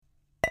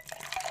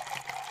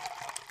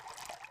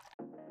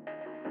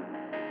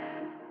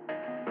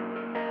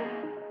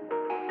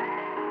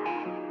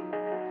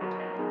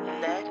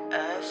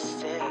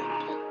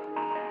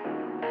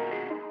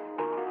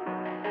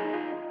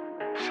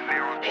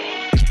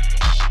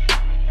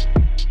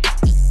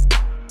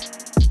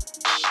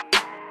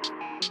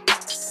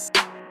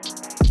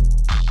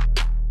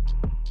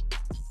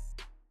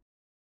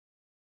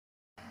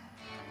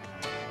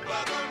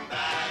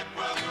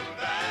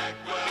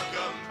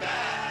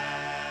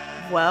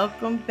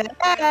Welcome back.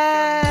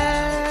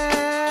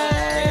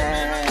 Hey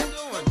man, how you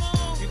doing?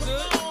 You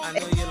good? I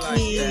know you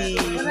like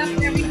that. What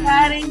up,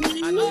 everybody?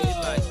 I know you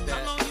like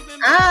that.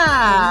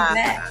 Ah,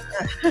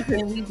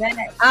 And we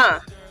back.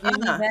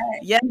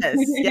 yes,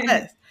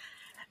 yes,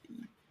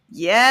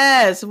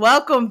 yes.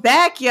 Welcome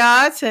back,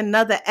 y'all, to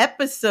another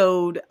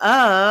episode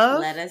of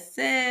Let us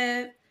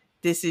sip.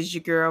 This Is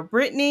Your Girl,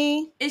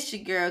 Brittany. It's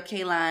your girl,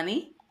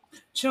 Kaylani.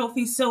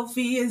 Trophy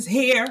Sophie is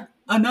here.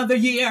 Another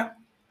year.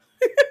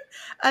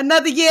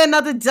 Another year,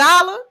 another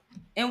dollar.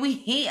 And we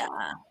here.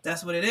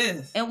 That's what it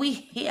is. And we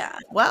here.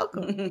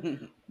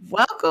 Welcome.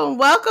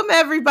 Welcome,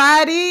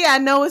 everybody. I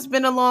know it's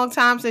been a long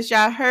time since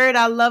y'all heard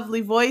our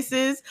lovely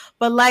voices,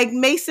 but like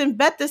Mason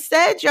Bethel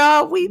said,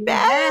 y'all, we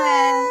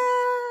back.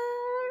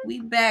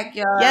 We back,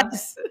 y'all.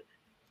 Yes.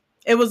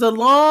 It was a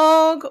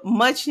long,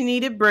 much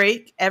needed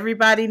break.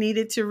 Everybody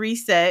needed to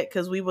reset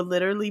because we were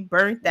literally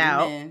burnt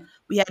out. Amen.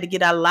 We had to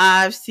get our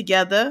lives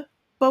together.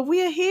 But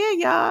we are here,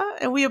 y'all,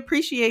 and we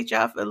appreciate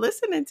y'all for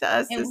listening to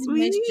us And this we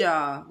week. missed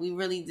y'all. We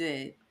really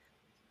did.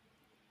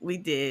 We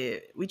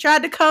did. We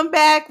tried to come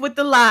back with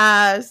the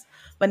lives,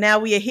 but now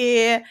we are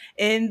here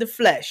in the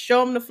flesh.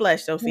 Show them the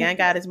flesh, Sophie. I ain't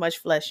got as much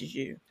flesh as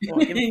you. Come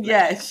on, give me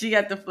flesh. Yeah, she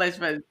got the flesh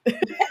version.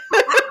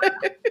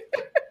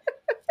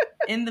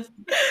 In the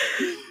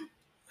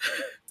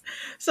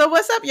So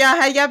what's up, y'all?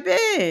 How y'all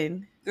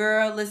been?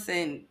 girl,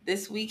 listen,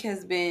 this week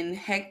has been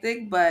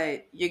hectic,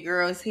 but your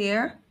girl's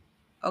here.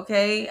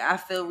 Okay, I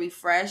feel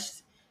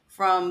refreshed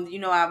from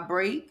our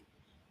break.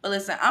 But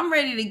listen, I'm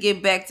ready to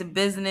get back to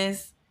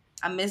business.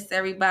 I missed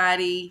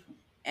everybody,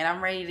 and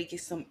I'm ready to get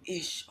some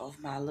ish off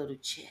my little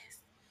chest.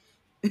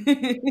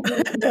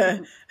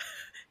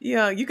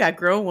 You got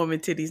grown woman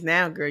titties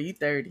now, girl. You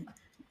 30.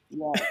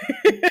 Yeah,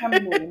 he's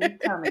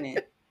coming in.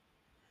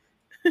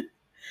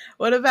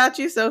 What about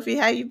you, Sophie?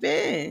 How you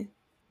been?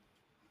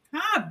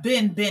 I've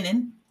been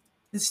binning.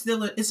 It's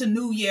a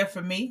new year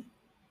for me.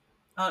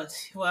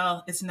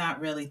 Well, it's not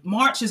really.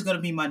 March is going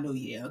to be my new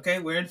year, okay?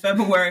 We're in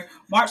February.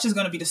 March is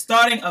going to be the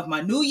starting of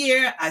my new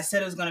year. I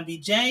said it was going to be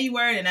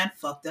January, and that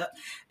fucked up.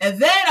 And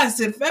then I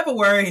said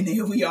February, and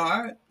here we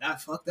are. I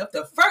fucked up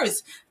the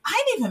first.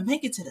 I didn't even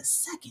make it to the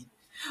second.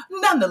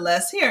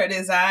 Nonetheless, here it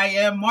is.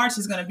 March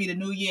is going to be the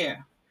new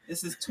year.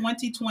 This is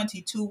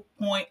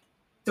 2022.3.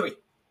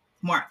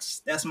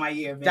 March. That's my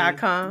year, baby.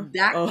 .com.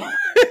 Oh.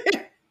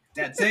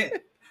 That's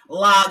it.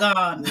 Log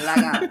on.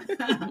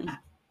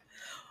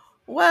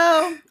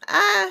 Well,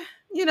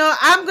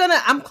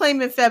 I'm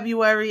claiming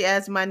February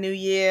as my new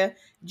year.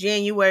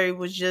 January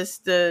was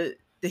just the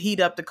heat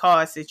up the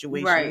car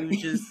situation. Right. We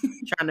were just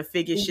trying to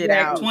figure shit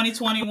out.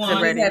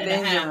 2021. We had the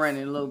engine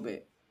running a little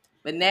bit.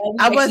 But now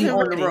I wasn't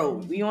on ready. the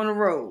road. We on the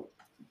road.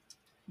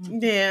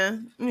 Yeah.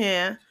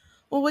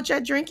 Well, what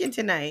y'all drinking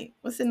tonight?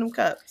 What's in them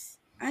cups?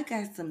 I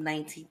got some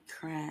 19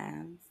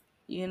 crimes,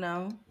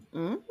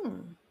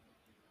 Mm.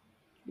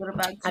 What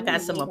about you? I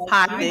got some What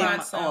Apothic. about you? I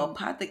got some- Oh,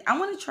 Apothic. I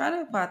want to try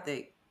the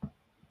Apothic.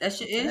 That's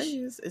your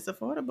ish? It's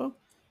affordable.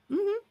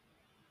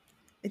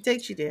 It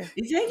takes you there.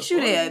 It takes you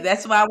there.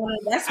 That's why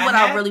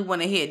I really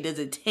want to hear. Does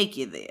it take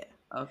you there?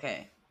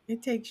 Okay.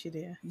 It takes you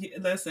there.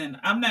 Listen,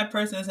 I'm that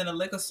person that's in a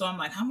liquor store. I'm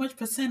like, how much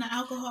percent of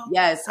alcohol?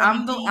 Yes,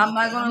 I'm not 17. gonna How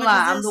much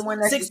lie. is I'm this? the one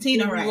that's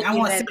 16. All right, I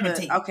want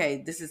 17.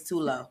 Okay, this is too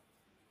low.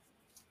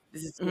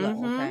 This is too low.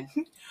 Okay.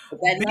 But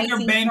that Bigger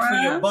 19 bang for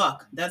your crime,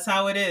 buck. That's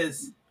how it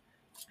is.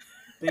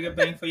 Bigger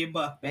bang for your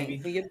buck, bang baby.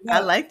 for your I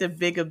buck. like the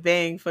bigger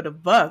bang for the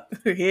buck.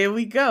 Here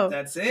we go.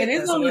 That's it. It is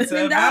That's only what it's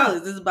 $10.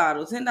 about. This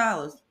bottle,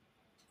 $10.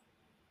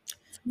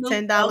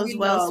 $10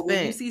 well When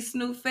you spent. see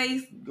Snoop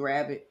face,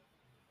 grab it.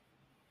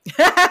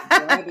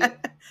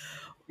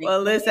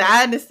 Well, listen,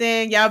 I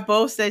understand y'all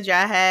both said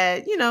y'all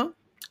had,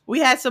 we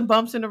had some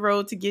bumps in the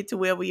road to get to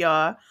where we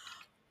are,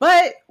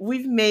 but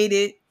we've made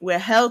it. We're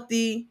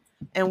healthy,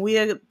 and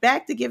we're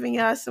back to giving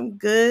y'all some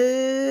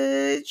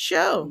good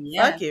show.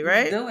 Yeah, Fuck it,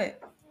 right? Do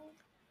it.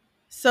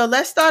 So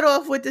let's start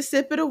off with the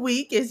sip of the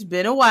week. It's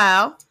been a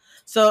while.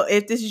 So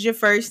if this is your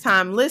first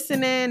time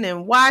listening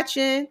and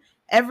watching,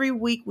 every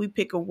week we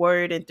pick a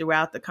word, and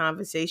throughout the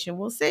conversation,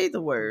 we'll say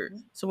the word.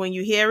 So when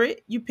you hear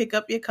it, you pick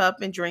up your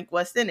cup and drink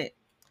what's in it.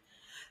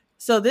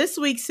 So this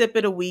week's sip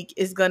of the week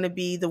is going to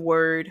be the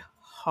word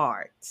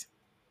heart.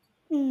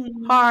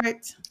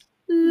 Heart.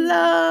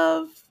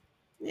 Love.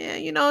 Yeah,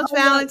 it's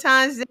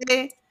Valentine's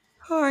Day.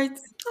 Heart.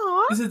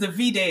 Aw, This is the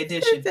V-Day look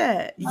edition. at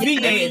that.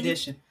 V-Day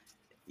edition.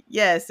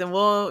 Yes, and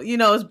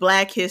it's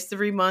Black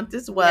History Month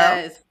as well.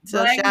 Yes. So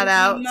Black shout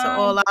out History to Month.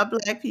 all our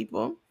black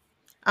people.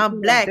 I'm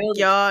We black, build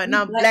it. y'all, and We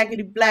I'm black, blackity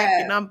we black,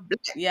 proud. and I'm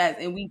black. Yes,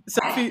 and we So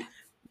if you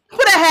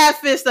put a half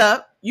fist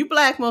up, you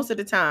black most of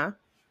the time.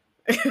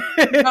 no,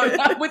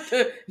 not with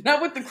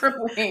the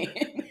crippled hand.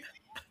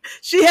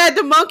 She had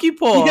the monkey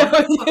paw.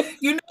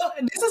 You know,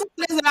 this is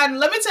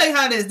let me tell you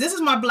how it is. This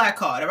is my black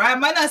card, all right? I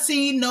might not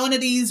see none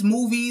of these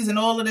movies and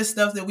all of this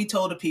stuff that we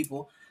told the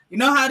people. You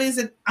know how it is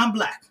that I'm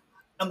black.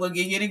 I'm going to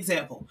give you an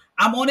example.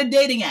 I'm on a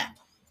dating app.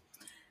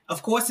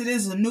 Of course, it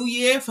is a new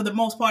year. For the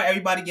most part,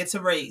 everybody gets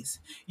a raise.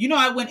 You know,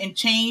 I went and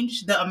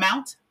changed the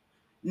amount.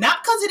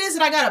 Not because it is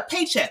that I got a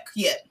paycheck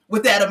yet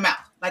with that amount.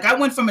 Like I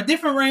went from a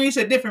different range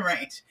to a different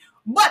range.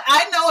 But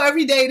I know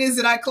every day it is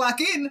that I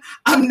clock in,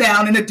 I'm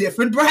down in a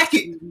different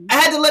bracket. Mhm. I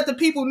had to let the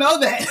people know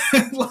that.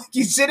 Like,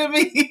 you shitting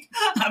me?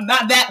 I'm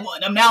not that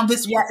one. I'm now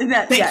this Yeah,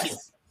 one. Thank you.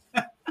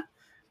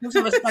 Put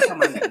some respect on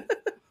my name.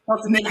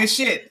 Talk to me Nigga nice.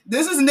 shit.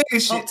 This is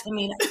nigga Talk shit. to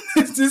me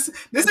nice.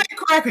 This ain't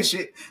cracker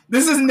shit.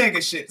 This is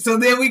nigga shit. So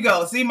there we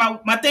go. See, my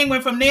thing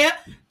went from there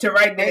to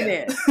right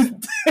there.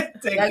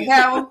 Thank Black you.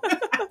 power.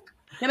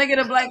 Can I get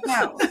a black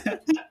power?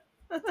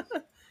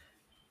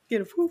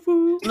 Get a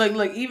foo-foo.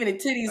 Look, even the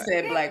titties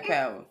said black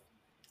power.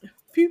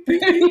 Pew, pew,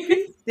 pew,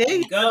 pew. There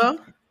you Go. go.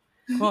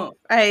 Come on. All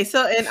right,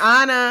 so in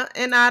honor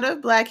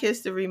of Black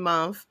History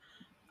Month,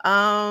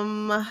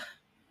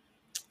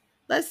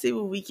 let's see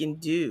what we can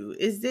do.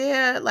 Is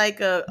there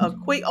like a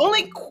quick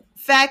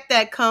fact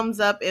that comes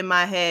up in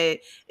my head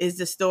is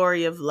the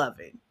story of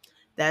Loving.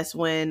 That's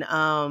when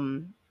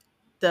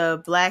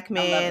the black I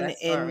love man that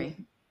story.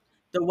 and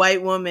the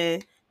white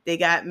woman, they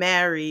got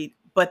married,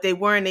 but they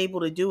weren't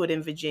able to do it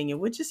in Virginia,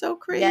 which is so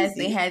crazy. Yes,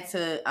 they had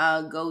to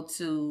go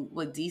to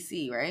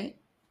DC, right?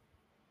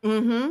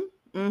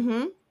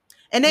 Mm-hmm.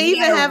 And they He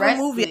even got have a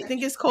arrested. movie. I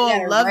think it's He called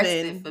got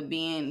arrested Lovin'. for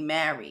being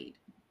married.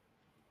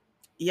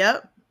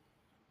 Yep.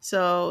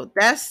 So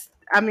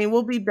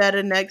we'll be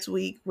better next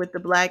week with the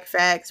black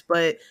facts,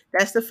 but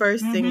that's the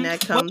first thing that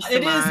comes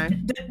to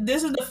mind.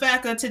 This is the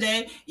fact of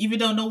today, even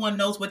though no one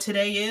knows what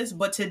today is,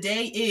 but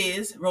today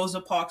is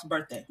Rosa Parks'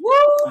 birthday. Woo!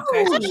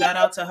 Okay, so shout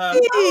out to her. Hey.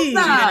 She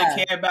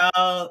didn't care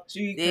about.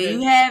 There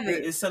you have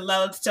it. It's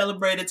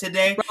celebrated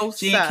today. Rosa.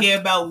 She didn't care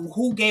about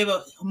who gave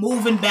her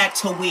moving back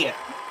to where.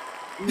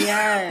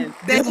 Yes.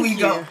 There we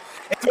go.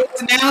 If it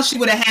was now, she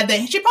would have had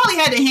that. She probably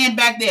had the hand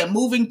back there,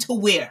 moving to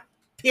where.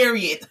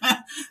 Period.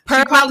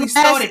 Per probably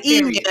started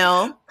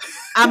email.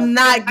 I'm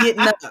not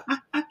getting up.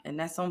 And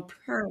that's on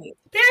period.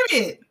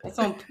 Period. That's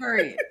on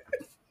period.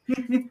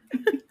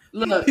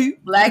 Look,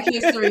 Black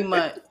History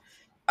Month.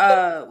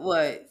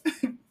 What?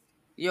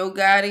 Yo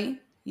Gotti,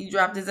 he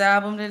dropped his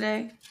album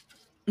today.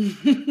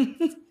 Period.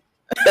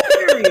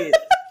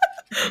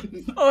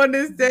 On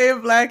this day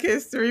of Black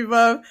History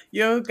Month,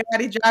 Yo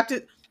Gotti dropped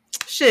it.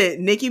 Shit,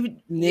 Nicki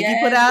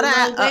put out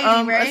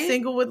a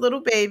single with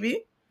Little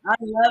Baby. I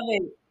love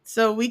it.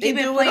 So we can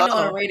do it all on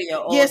all. the radio.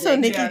 All Yeah, so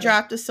day. Nicki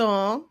dropped a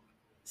song.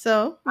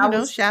 So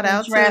shout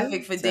out to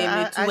traffic for damn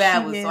near 2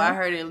 hours. Shemale. So I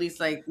heard it at least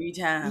like 3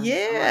 times.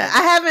 Yeah,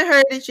 I haven't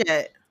heard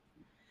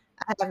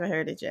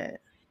it yet.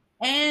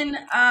 And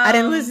I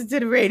didn't listen to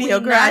the radio,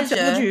 girl. I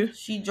told you.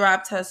 She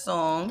dropped her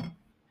song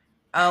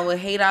with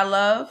Hate I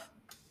Love.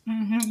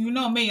 Mm-hmm. You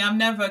know me, I'm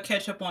never a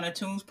catch up on the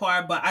tunes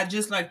part, but I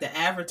just like the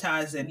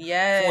advertising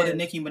for the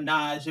Nicki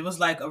Minaj. It was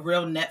like a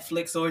real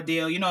Netflix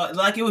ordeal, you know,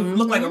 like it would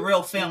look like a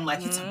real film,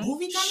 like it's a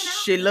movie coming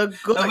out. She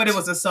looked good, but it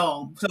was a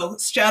song. So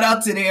shout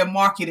out to their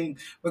marketing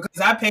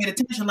because I paid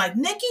attention. Like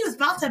Nicki was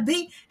about to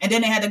be, and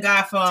then they had the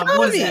guy from Tommy.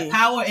 What is that?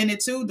 Power in it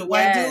too, the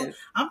white dude.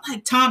 I'm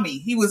like Tommy,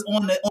 he was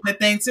on the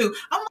thing too.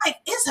 I'm like,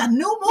 it's a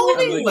new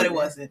movie, but it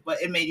wasn't.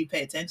 But it made you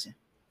pay attention.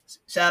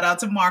 Shout out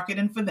to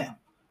marketing for them.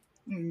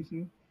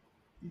 Mm-hmm.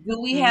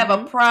 Do we have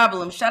a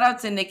problem? Shout out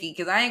to Nicki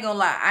because I ain't gonna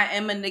lie, I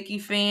am a Nicki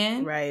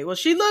fan. Right. Well,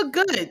 she looked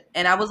good,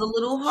 and I was a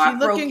little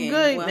heartbroken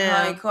good when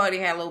now. her and Cardi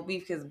had a little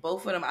beef because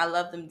both of them, I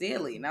love them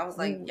dearly, and I was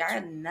like,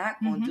 y'all not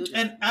gonna do this.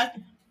 And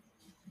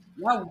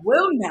y'all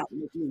will not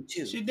make me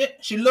too. She did.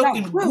 She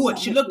looking good.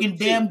 She looking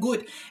damn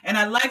good. And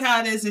I like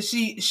how it is that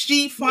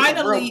she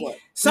finally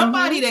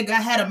somebody that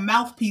had a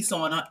mouthpiece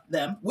on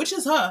them, which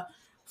is her,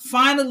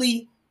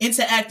 finally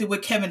interacted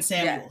with Kevin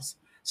Samuels. Yes.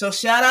 So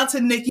shout out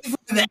to Nicki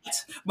for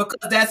that because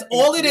that's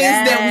all it is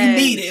that we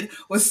needed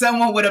was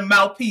someone with a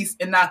mouthpiece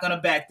and not gonna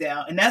back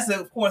down. And that's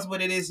of course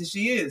what it is that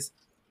she is.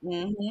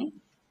 Mm-hmm.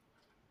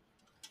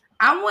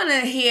 I want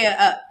to hear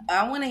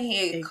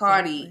exactly.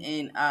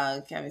 Cardi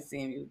and Kevin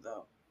Samuels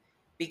though.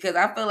 Because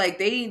I feel like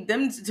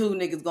them two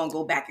niggas gonna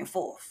go back and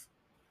forth.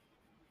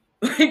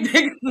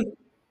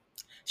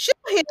 She'll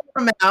hear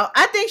him out.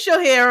 I think she'll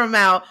hear him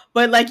out.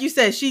 But like you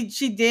said, she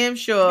damn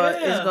sure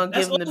is gonna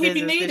give him the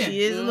business because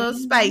she is a little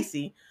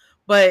spicy.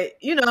 But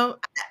you know,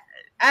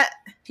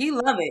 he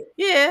love it.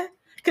 Yeah,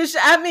 because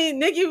I mean,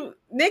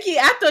 Nicki,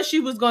 I thought she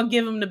was gonna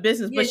give him the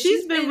business, but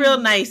she's been real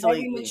nice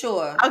lately.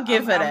 Mature. I'll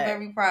give her that. I'm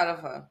very proud of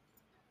her.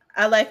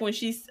 I like when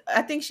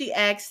I think she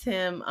asked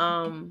him,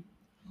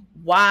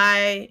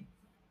 why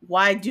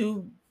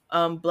do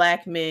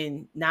black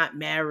men not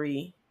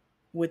marry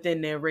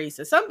within their race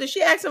or something?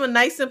 She asked him a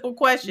nice simple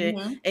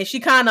question and she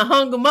kind of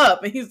hung him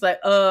up and he's like,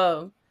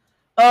 well,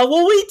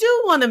 we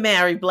do want to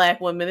marry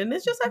black women. And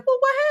it's just like, well,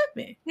 what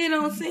happened? You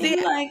don't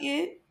seem like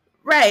it.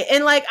 Right.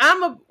 And like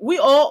we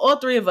all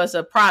three of us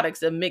are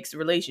products of mixed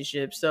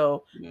relationships.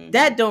 So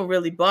that don't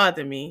really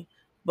bother me.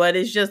 But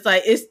it's just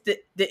like it's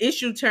the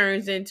issue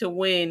turns into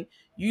when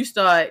you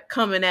start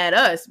coming at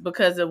us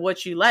because of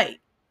what you like.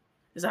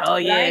 It's like, oh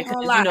yeah, I ain't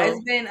gonna lie.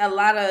 It's been a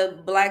lot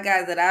of black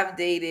guys that I've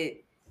dated,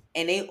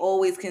 and they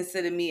always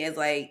consider me as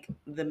like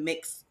the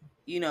mixed,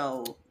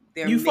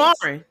 their You mixed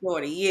foreign.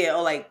 daughter. Yeah,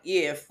 or like,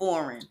 yeah,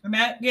 foreign. And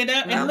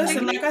I'm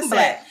listen, like, like I I'm said,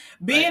 black.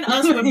 being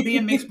us with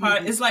being mixed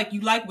part, it's like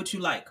you like what you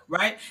like,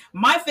 right?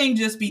 My thing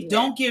just be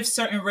don't give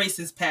certain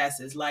races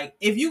passes. Like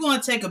if you're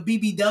gonna take a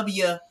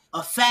BBW,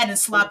 a fat and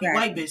sloppy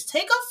white bitch,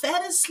 take a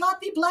fat and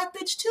sloppy black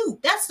bitch too.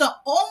 That's the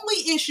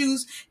only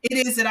issues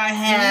it is that I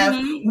have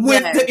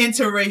with the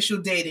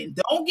interracial dating.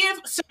 Don't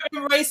give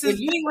certain races. If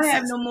you ain't gonna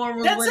have no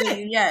morals That's with it.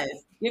 it, yes,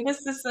 give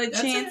us this a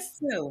chance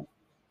too.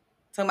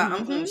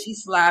 Talking about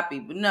she's sloppy,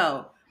 but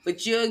no,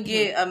 but you'll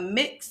get a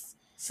mixed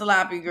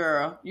sloppy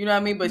girl. You know what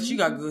I mean? But she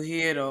got good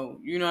hair though.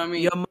 You know what I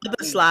mean? Your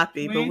mother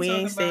sloppy, but we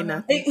ain't say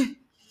nothing.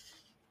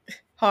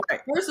 Hard.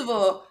 First of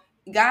all,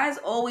 guys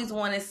always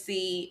want to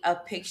see a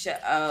picture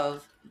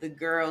of the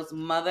girl's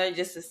mother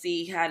just to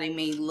see how they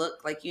may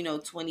look like,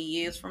 20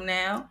 years from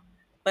now.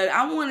 But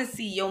I want to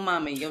see your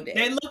mom and your dad.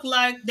 They look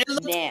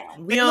now.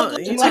 We don't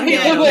like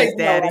his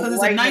daddy. Because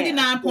it's a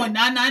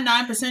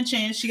 99.999%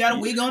 chance she got a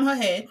wig on her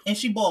head and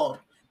she bald.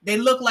 They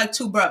look like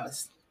two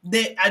brothers.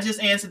 I just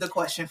answered the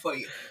question for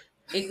you.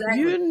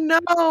 Exactly.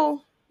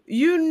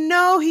 You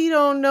know he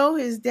don't know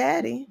his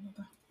daddy.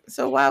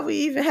 So why are we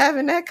even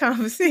having that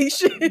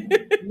conversation?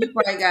 You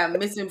probably got a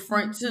missing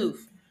front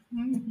tooth.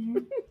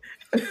 You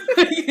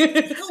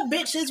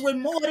bitches with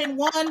more than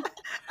one.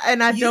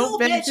 And I don't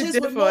beg to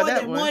differ with more on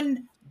that than one.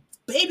 One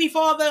baby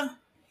father.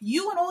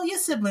 You and all your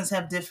siblings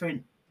have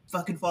different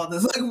fucking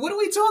fathers. Like, what are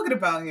we talking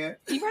about here?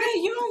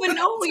 Right? You don't even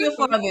know who your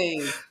father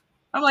is.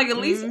 I'm like, at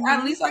least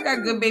I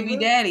got good baby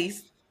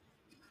daddies.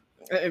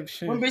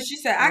 One bitch, she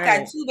said, I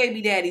got 2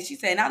 baby daddies. She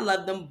said, and I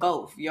love them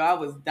both. Yo, I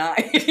was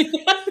dying.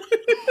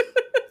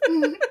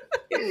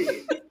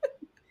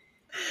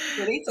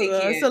 So they take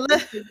care of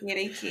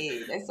their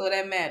kids. That's all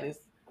that matters.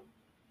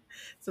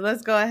 So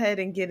let's go ahead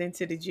and get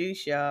into the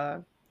juice,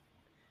 y'all.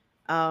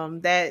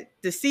 That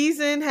the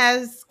season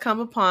has come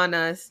upon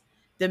us.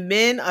 The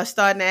men are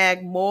starting to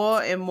act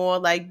more and more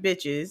like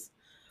bitches.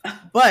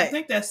 But I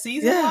think that's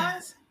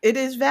season-wise? It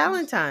is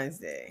Valentine's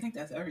Day. I think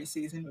that's every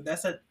season, but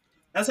that's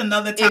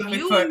another topic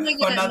for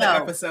another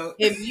episode.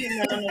 If you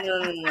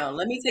no.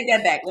 Let me take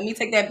that back.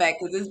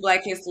 Because it's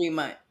Black History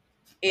Month.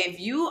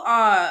 If you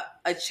are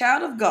a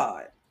child of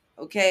God,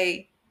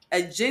 okay,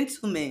 a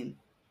gentleman,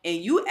 and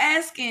you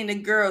asking the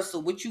girl, so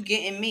what you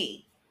getting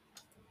me?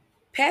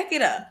 Pack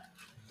it up.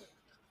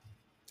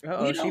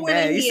 We don't want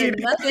to hear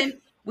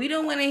nothing. We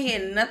don't want to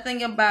hear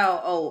nothing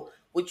about,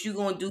 what you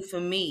gonna do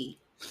for me?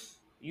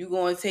 You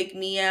gonna take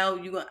me out?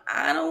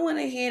 I don't want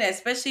to hear that,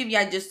 especially if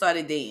y'all just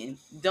started dating.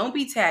 Don't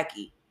be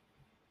tacky,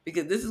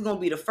 because this is gonna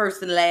be the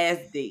first and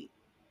last date.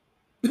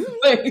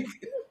 Like,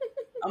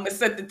 I'm gonna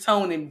set the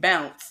tone and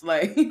bounce.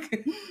 Like,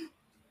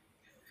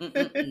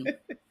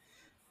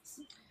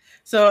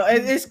 so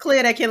it's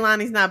clear that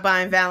Kehlani's not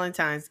buying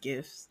Valentine's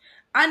gifts.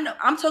 I know.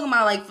 I'm talking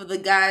about like for the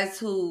guys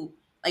who,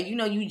 like,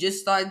 you just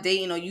start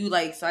dating, or you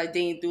like start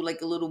dating through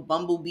like a little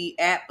Bumblebee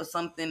app or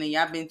something, and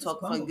y'all been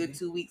talking for a good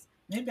 2 weeks.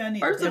 Maybe I need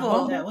First to of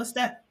all, that. What's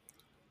that?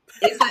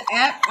 It's an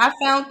app. I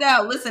found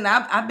out. Listen,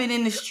 I've been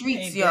in the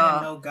streets,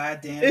 y'all. No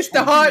goddamn. It's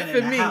the hard for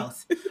me.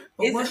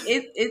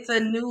 It's a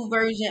new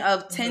version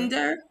of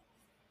Tinder.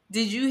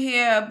 Did you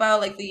hear about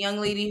like the young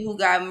lady who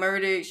got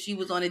murdered? She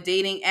was on a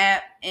dating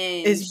app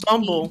and it's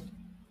Bumble.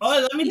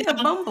 Let me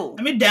Bumble.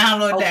 Let me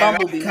download that.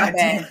 Bumblebee. My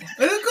bad.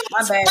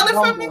 My bad.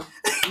 Bumble.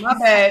 My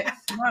bad.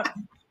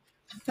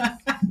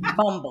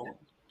 Bumble.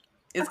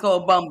 It's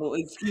called Bumble.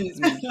 Excuse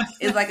me.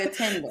 It's like a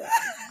Tinder.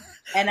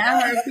 And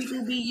I heard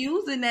people be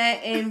using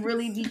that and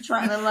really be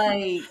trying to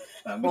like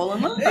fall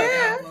in love.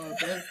 Yeah.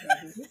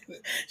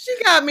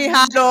 She got me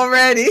hot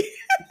already.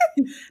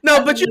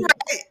 No, but you're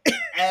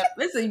right.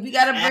 Listen, we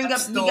gotta bring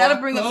up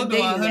the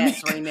dating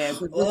apps right now.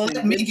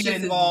 Because me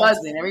get involved.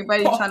 Buzzing.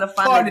 Everybody's trying to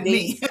find a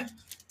date.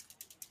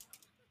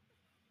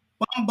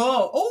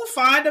 Bumble. Oh,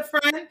 find a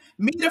friend,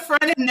 meet a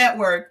friend, and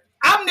network.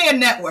 I'm there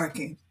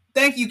networking.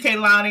 Thank you,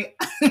 Kehlani.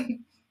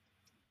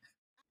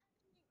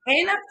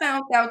 And I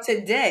found out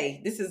today.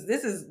 This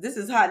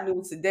is hot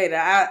news today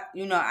that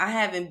I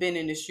haven't been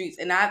in the streets,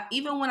 and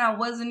even when I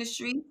was in the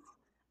streets,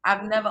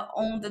 I've never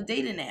owned a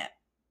dating app.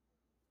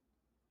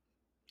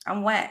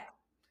 I'm whack.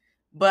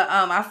 But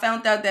I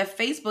found out that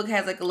Facebook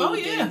has like a little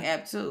dating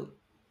app too.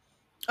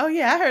 Oh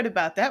yeah, I heard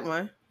about that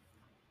one.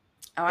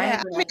 Oh,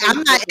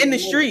 I'm not in the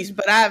streets,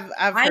 but I've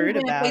heard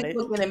about it.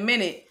 Facebook in a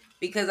minute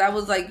because I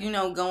was like,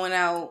 going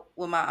out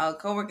with my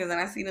coworkers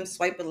and I see them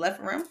swiping left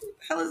and right. What the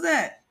hell is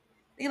that?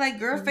 They like,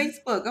 girl,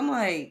 Facebook. I'm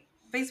like,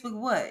 Facebook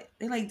what?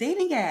 They like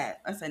dating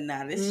app. I said,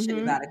 nah, this shit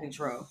is out of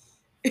control.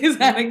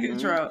 It's out of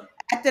control.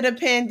 After the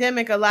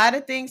pandemic, a lot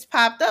of things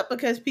popped up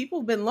because people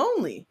have been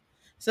lonely.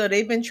 So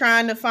they've been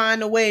trying to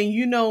find a way,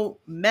 and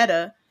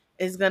Meta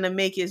is gonna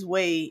make his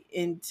way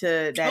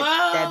into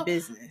that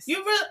business.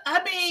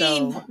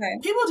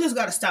 People just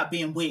gotta stop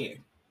being weird.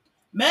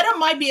 Meta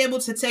might be able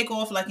to take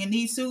off like it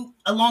needs to,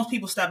 as long as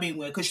people stop being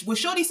weird. Because with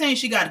Shorty saying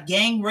she got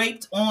gang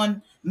raped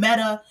on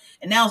Meta,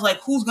 and now it's like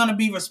who's gonna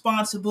be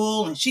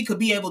responsible, and she could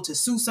be able to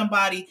sue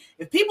somebody.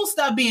 If people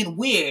stop being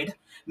weird,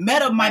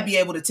 Meta might be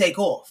able to take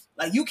off.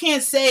 Like you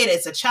can't say that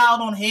it's a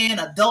child on here, an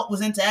adult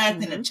was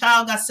interacting, a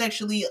child got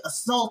sexually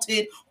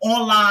assaulted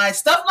online.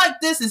 Stuff like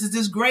this is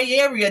this gray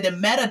area that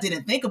Meta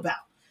didn't think about.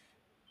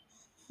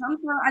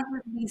 Sometimes I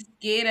just be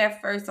scared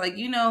at first. Like,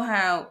 you know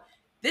how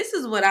this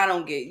is what I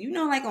don't get. You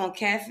know, like on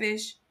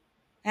Catfish,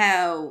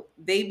 how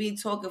they be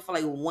talking for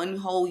like one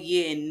whole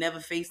year and never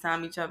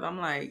FaceTime each other. I'm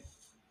like,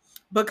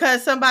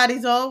 because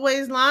somebody's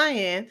always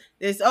lying.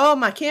 It's, oh,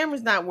 my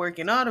camera's not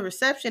working. Oh, the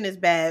reception is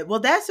bad. Well,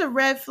 that's a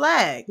red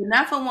flag.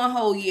 not for one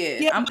whole year.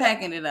 Yeah, I'm but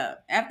packing it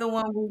up. After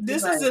 1 week,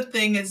 This like, is the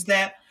thing is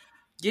that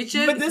get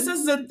your, but this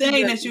is the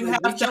thing that you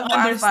have get to your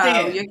Wi-Fi or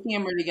understand. your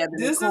camera together.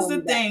 and This call is the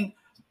me back. thing.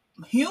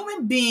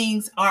 Human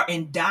beings are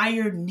in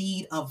dire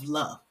need of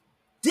love.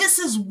 This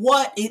is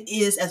what it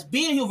is as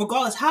being human,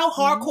 regardless how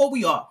hardcore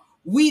we are.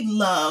 We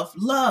love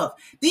love.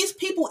 These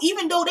people,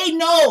 even though they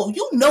know,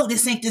 you know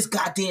this ain't this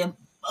goddamn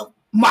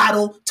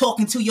model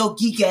talking to your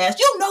geek ass.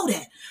 You know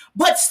that.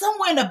 But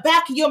somewhere in the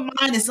back of your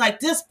mind, it's like,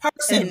 this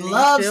person And they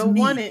loves still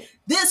want me. it.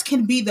 This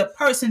can be the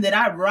person that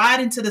I ride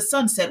into the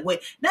sunset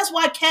with. That's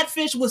why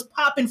Catfish was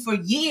popping for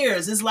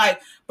years. It's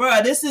like,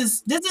 bruh, this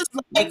is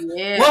like,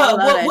 Yeah, I love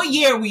that. what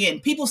year are we in?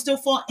 People still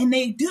fall, and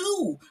they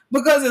do.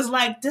 Because it's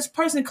like, this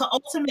person could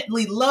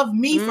ultimately love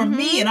me for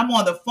me, and I'm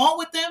on the phone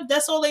with them.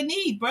 That's all they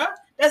need, bruh.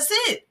 That's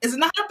it. It's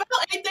not about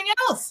anything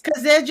else.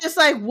 Because they're just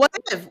like, what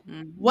if?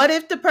 What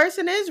if the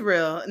person is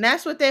real? And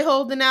that's what they're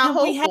holding out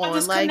And we hope have on.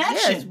 this Like,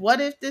 yes, connection.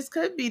 what if this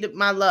could be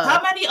my love? How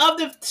many of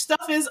the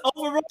stuff is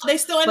overall? They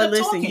still end But up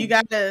listen, talking you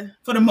gotta.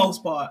 for the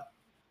most part.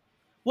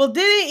 Well,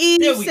 didn't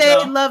There Eve we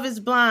say go. love is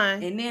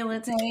blind? And it will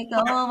take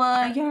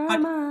over your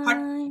heart-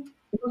 mind.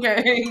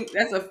 Okay,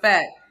 that's a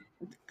fact.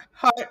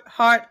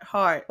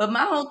 Heart. But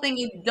my whole thing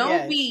is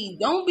Yes.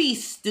 don't be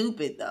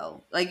stupid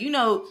though. Like, you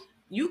know,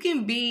 you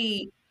can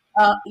be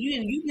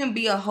you can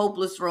be a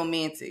hopeless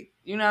romantic.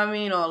 You know what I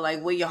mean? Or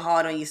like wear your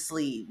heart on your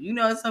sleeve. You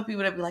know, some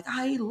people that be like,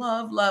 I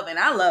love love, and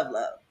I love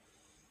love.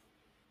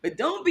 But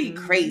don't be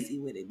crazy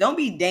with it. Don't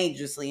be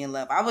dangerously in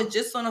love. I was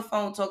just on the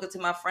phone talking to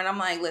my friend. I'm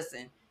like,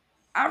 listen,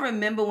 I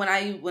remember when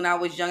I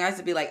was young, I used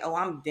to be like, oh,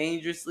 I'm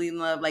dangerously in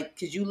love. Like,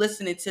 cause you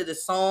listening to the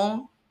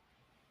song,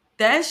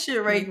 that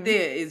shit right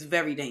there is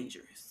very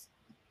dangerous.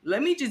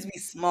 Let me just be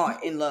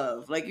smart in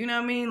love. Like, you know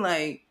what I mean?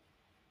 Like,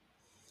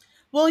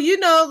 Well, you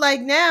know,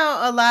 like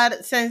now,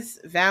 since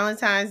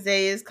Valentine's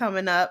Day is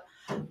coming up,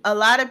 a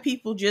lot of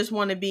people just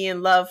want to be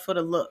in love for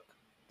the look.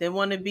 They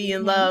want to be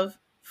in love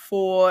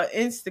for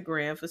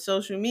Instagram, for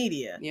social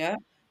media. yeah.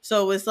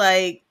 So it's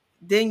like,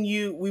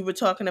 we were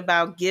talking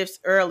about gifts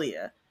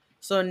earlier.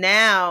 So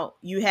now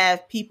you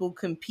have people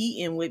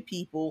competing with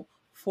people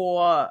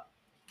for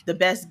the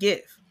best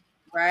gift.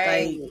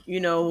 Right. Like, you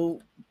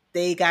know,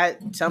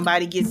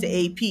 somebody gets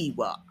the AP.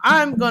 Well,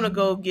 I'm going to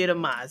go get a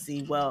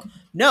Mozzie. Well,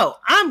 no,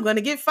 I'm going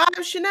to get 5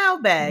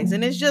 Chanel bags.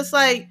 And it's just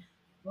like,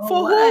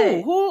 for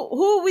what?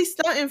 who are we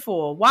stunting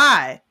for?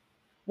 Why?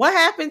 What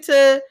happened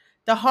to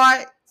the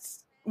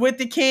hearts with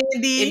the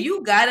candy? If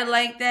you got it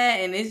like that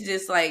and it's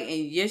just like,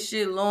 and your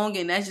shit long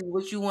and that's just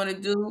what you want to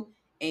do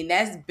and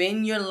that's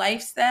been your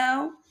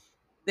lifestyle,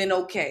 then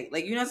okay.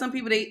 Like, you know, some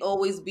people, they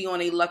always be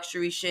on a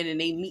luxury shit and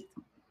they meet,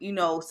 you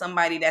know,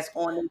 somebody that's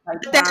on their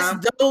type of time.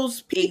 That's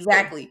those people.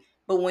 Exactly.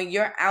 But when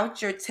you're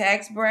out your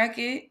tax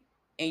bracket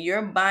and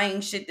you're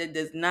buying shit that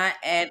does not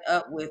add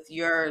up with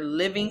your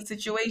living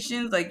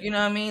situations, like, you know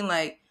what I mean?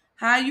 Like,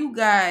 how you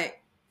got,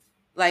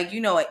 like,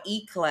 you know, an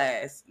E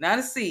class, not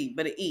a C,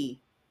 but an E,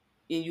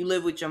 and you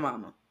live with your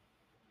mama.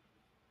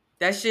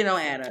 That shit don't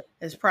add up.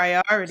 It's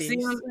priorities. See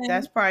what I'm saying?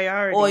 That's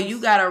priorities. Or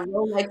you got a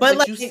Rolex, But but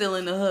like- you still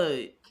in the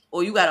hood.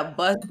 Or you got a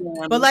bus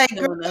down. But like,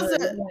 still in the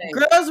hood.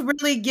 Like, girls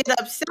really get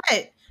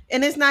upset.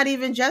 And it's not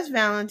even just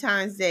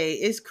Valentine's Day.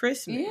 It's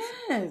Christmas.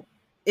 yeah.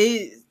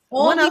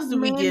 When else these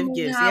do we give man-made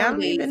gifts? Yeah, I don't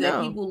holidays even that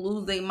know. people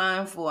lose their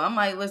mind for. I'm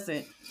like,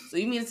 listen. So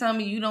you mean to tell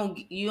me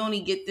you only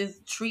get this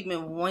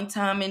treatment one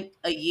time in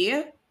a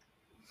year?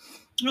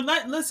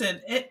 Like,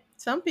 listen,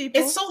 Some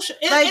people. it's social.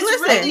 Like, It's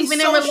listen, really Even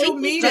in social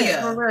relationships,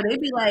 media. for real, they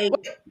be like,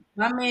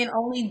 my man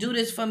only do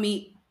this for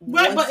me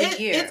Right, once but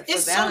a year. it's for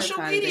social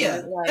Valentine's Day.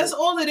 media. Like, That's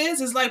all it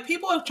is. Is like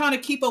people are trying to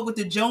keep up with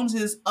the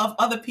Joneses of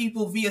other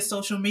people via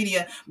social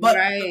media. But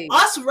right.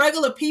 us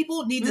regular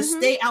people need to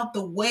stay out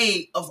the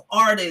way of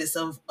artists,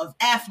 of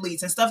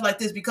athletes and stuff like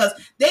this, because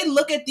they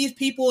look at these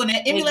people and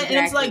they emulate,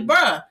 and it's like,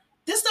 bruh,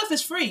 this stuff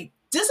is free.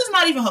 This is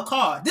not even her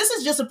car. This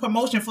is just a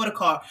promotion for the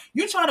car.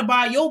 You're trying to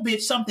buy your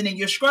bitch something and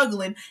you're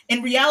struggling.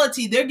 In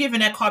reality, they're giving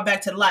that car back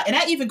to the lot. And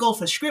that even goes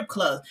for strip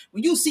clubs.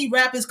 When you see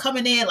rappers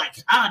coming in like,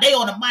 they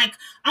on the mic,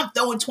 I'm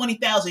throwing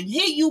 20,000.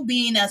 Here you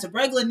being as a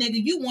regular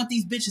nigga, you want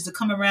these bitches to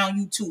come around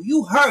you too.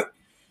 You hurt.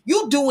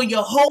 You doing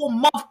your whole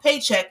month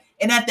paycheck.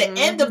 And at the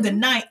end of the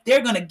night, they're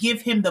going to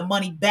give him the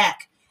money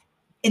back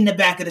in the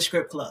back of the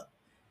strip club.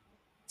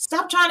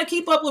 Stop trying to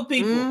keep up with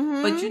people.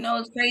 But you know,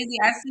 it's crazy.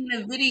 I seen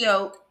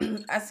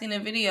a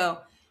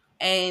video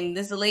and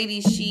this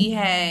lady, she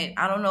had,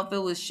 I don't know if it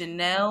was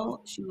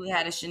Chanel. She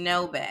had a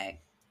Chanel bag.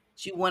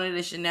 She wanted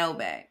a Chanel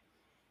bag.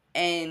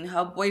 And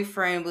her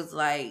boyfriend was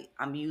like,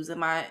 I'm using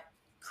my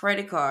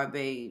credit card,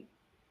 babe.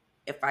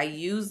 If I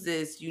use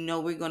this,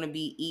 we're going to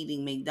be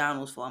eating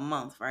McDonald's for a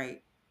month,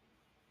 right?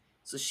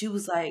 So she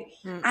was like,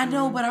 I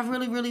know, Mm-mm. but I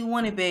really, really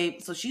want it,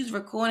 babe. So she's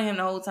recording him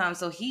the whole time.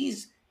 So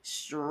he's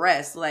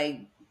stressed, like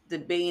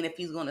debating if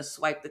he's going to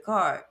swipe the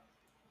card.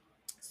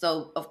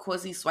 So, of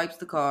course, he swipes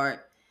the card.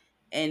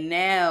 And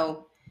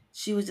now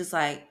she was just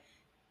like,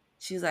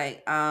 she's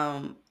like,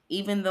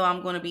 even though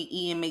I'm going to be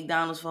eating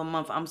McDonald's for a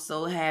month, I'm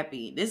so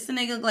happy. This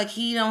nigga look like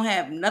he don't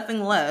have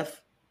nothing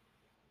left.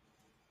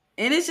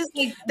 And it's just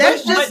like,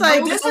 That's that's just but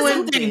like this is the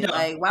going. thing, stupid. though.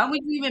 Like, why would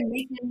you even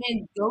make a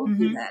man go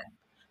through Hmm. that?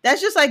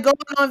 That's just like going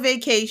on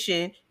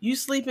vacation. You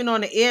sleeping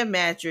on an air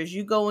mattress.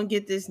 You go and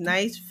get this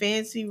nice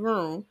fancy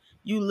room.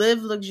 You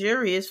live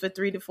luxurious for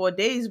 3 to 4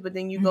 days, but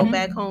then you go Mhm.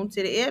 back home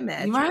to the air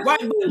mattress. Right,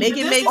 but Make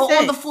it this make is, Or on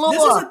the sense. floor.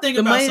 this is the thing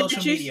The about money social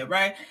that you- media,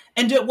 right?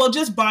 And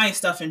just buying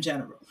stuff in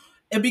general.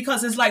 And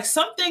because it's like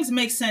some things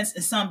make sense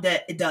and some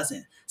that it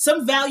doesn't.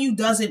 Some value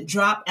doesn't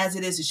drop as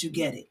it is as you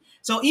get it.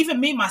 So even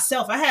me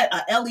myself, I had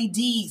a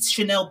LED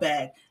Chanel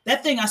bag.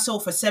 That thing I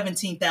sold for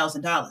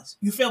 $17,000.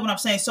 You feel what I'm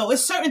saying? So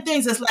it's certain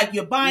things that's like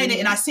you're buying it,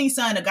 and I seen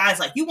some of the guys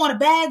like, you want a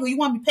bag or you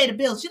want me to pay the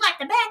bills? You like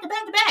the bag, the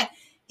bag, the bag.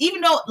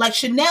 Even though like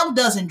Chanel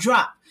doesn't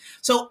drop.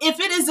 So if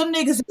it is them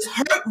niggas is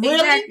hurt really,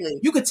 Exactly.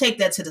 you could take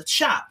that to the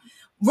shop.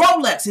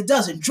 Rolex, it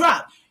doesn't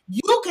drop.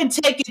 You can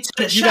take it to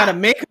the You shop. gotta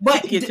make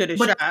but it to the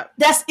but shop.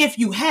 that's if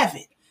you have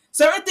it.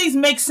 Certain things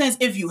make sense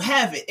if you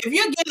have it. If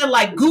you're getting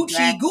like Gucci,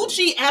 Exactly.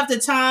 Gucci after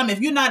time, if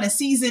you're not in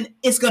season,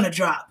 it's gonna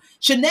drop.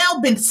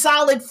 Chanel been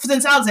solid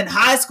since I was in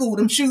high school.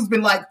 Them shoes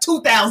been like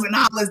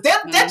 $2,000.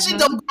 That shit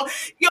don't go.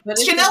 Yo, But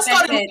it's Chanel the fact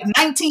started in that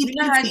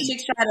 1950.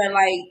 chicks try to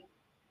like.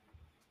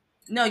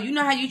 No, you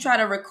know how you try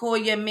to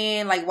record your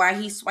man like while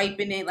he's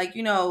swiping it, like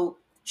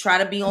try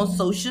to be on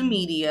social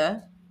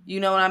media. You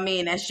know what I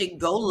mean? That shit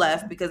go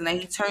left because now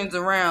he turns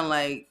around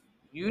like,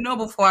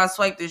 before I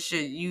swipe this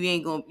shit,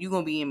 you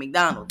gonna be in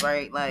McDonald's,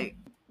 right? Like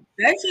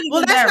that shit is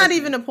Well, that's not embarrassing.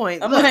 even the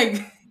point. I'm Look,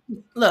 like,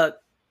 look,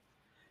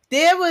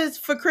 there was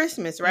for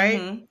Christmas, right?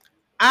 mhm.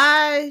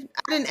 I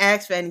didn't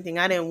ask for anything.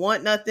 I didn't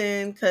want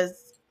nothing because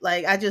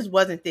like I just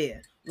wasn't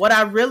there. What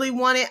I really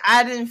wanted,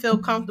 I didn't feel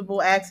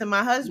comfortable asking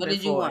my husband What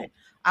did you for want? it.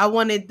 I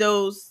wanted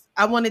those.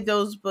 I wanted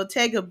those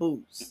Bottega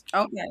boots.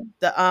 Okay.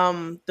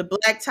 The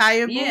black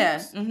tire boots. Yeah.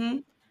 Mm-hmm.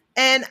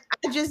 And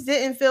I just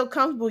didn't feel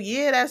comfortable.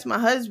 Yeah, that's my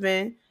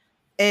husband.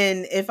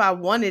 And if I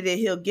wanted it,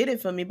 he'll get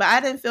it for me. But I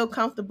didn't feel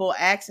comfortable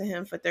asking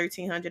him for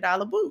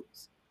 $1,300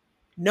 boots,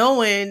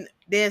 knowing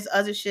there's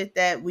other shit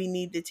that we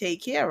need to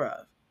take care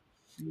of.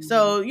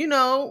 So,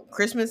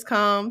 Christmas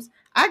comes.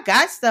 I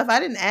got stuff. I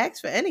didn't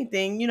ask for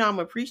anything. I'm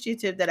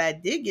appreciative that I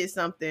did get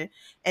something.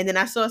 And then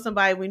I saw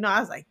somebody we know.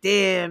 I was like,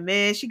 damn,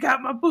 man, she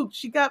got my boots.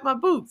 She got my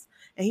boots.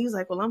 And he was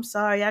like, well, I'm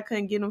sorry. I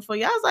couldn't get them for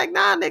you. I was like,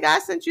 nah, nigga, I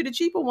sent you the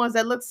cheaper ones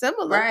that look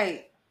similar.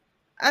 Right.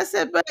 I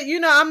said, but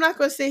I'm not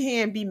going to sit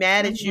here and be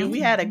mad at you. We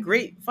had a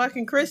great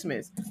fucking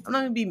Christmas. I'm not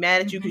going to be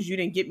mad at you because you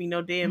didn't get me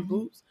no damn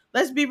boots.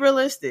 Let's be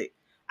realistic.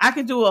 I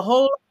can do a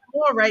whole lot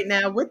more right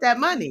now with that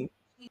money.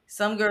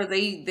 Some girls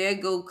they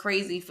go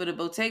crazy for the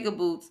Bottega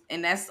boots,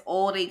 and that's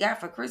all they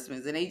got for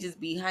Christmas, and they just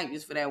be hyped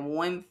just for that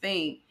one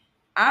thing.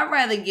 I'd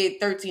rather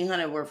get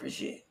 1,300 worth of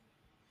shit.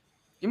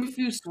 Give me a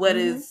few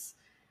sweaters.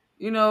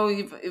 If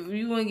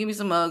you want to give me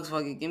some Uggs,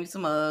 fuck it, give me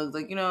some Uggs.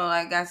 Like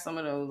I got some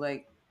of those.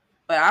 Like,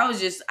 but I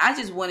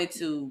just wanted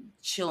to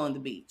chill on the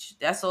beach.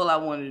 That's all I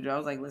wanted to do. I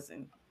was like,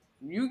 listen,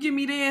 you get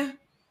me there.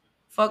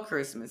 Fuck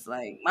Christmas.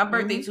 Like my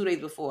birthday 2 days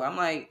before. I'm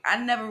like, I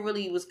never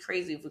really was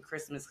crazy for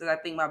Christmas because I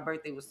think my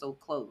birthday was so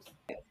close.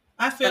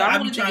 I feel But I I be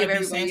wanted to trying give to be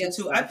everybody Santa else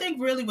too. stuff. I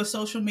think really with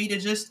social media,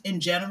 just in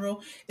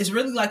general, it's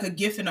really like a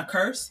gift and a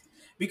curse.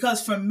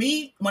 Because for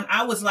me, when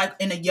I was like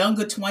in the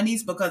younger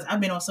 20s, because I've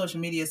been on social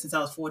media since I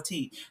was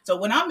 14. So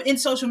when I'm in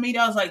social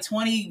media, I was like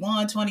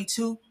 21,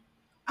 22.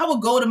 I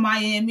would go to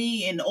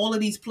Miami and all of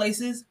these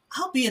places.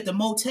 I'll be at the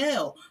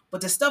motel,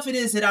 but the stuff it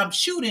is that I'm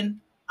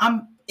shooting,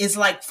 is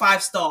like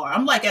 5-star.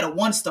 I'm like at a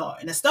 1-star,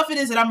 and the stuff it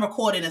is that I'm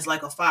recording is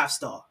like a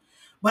 5-star.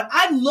 But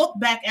I look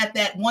back at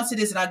that once it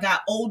is that I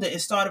got older and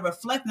started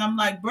reflecting. I'm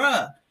like,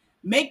 bruh,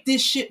 make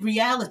this shit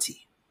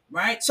reality,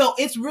 right? So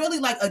it's really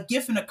like a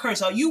gift and a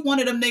curse. Are you one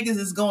of them niggas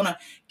that's gonna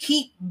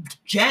keep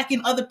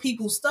jacking other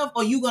people's stuff,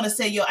 or you gonna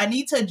say, yo, I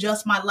need to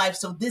adjust my life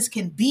so this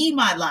can be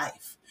my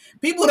life?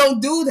 People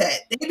don't do that.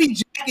 They be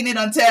jacking it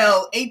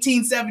until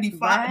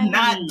 1875, Right.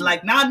 not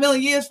like 9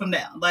 million years from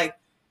now. Like,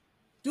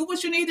 do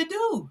what you need to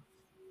do.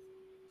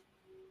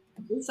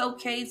 It's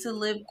okay to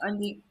live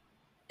under.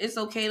 It's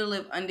okay to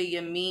live under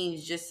your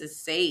means just to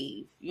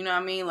save. You know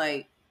what I mean?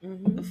 Like,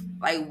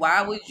 like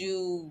why would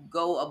you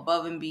go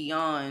above and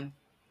beyond,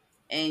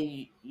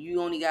 and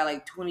you only got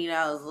like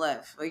 $20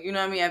 left? Like, you know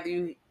what I mean? After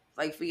you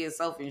like for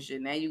yourself and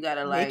shit, now you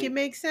gotta like Make it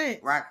make sense.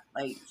 rock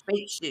like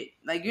fake shit.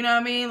 Like, you know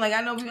what I mean? Like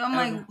I know people. I'm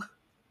like,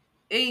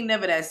 it ain't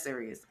never that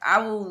serious. I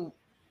will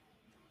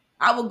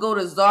go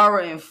to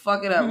Zara and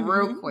fuck it up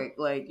real quick.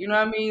 Like, you know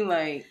what I mean?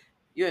 Like,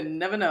 You'll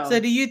never know. So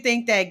do you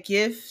think that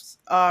gifts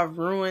are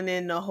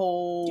ruining the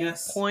whole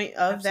Yes, point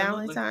of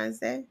absolutely. Valentine's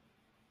Day?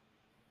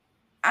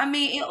 I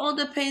mean, it all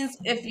depends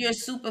if you're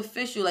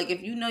superficial. Like,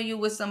 if you know you're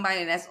with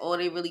somebody and that's all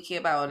they really care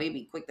about, or they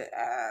be quick to,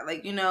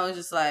 like, it's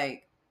just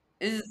like,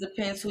 it just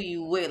depends who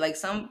you with. Like,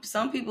 some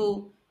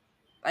people,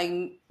 like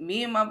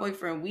me and my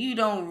boyfriend, we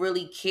don't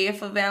really care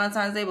for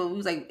Valentine's Day, but we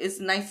was like, it's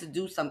nice to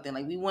do something.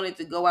 Like, we wanted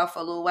to go out for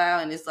a little while,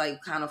 and it's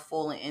like kind of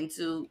falling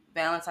into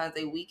Valentine's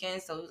Day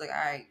weekend. So it was like, all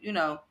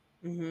right,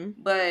 Mm-hmm.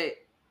 but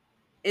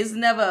it's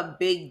never a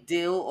big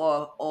deal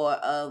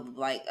or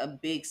like a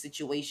big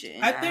situation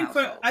in I our think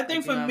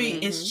household. for me,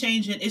 mean? it's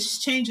changing. It's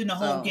changing the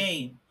whole So-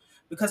 game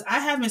because I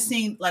haven't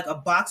seen like a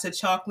box of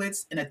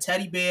chocolates and a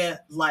teddy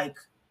bear like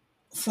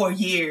for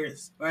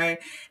years, right?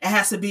 It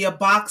has to be a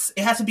box.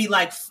 It has to be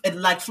like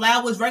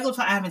flowers, regular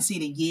flowers. I haven't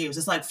seen in years.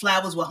 It's like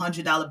flowers with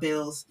 $100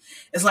 bills.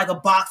 It's like a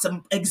box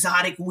of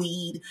exotic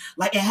weed.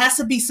 Like it has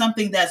to be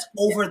something that's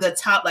over the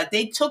top. Like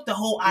they took the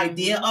whole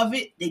idea of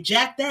it, they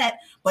jacked that,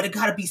 but it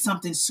got to be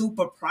something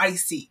super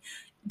pricey.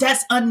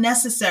 That's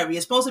unnecessary.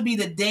 It's supposed to be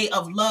the day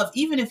of love,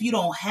 even if you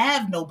don't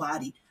have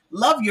nobody.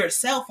 Love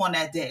yourself on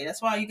that day.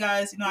 That's why you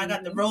guys, I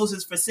got the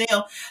roses for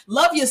sale.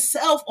 Love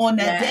yourself on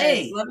that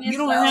day. Love You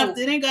don't have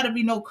to, it ain't got to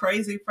be no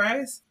crazy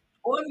price.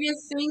 Or if you're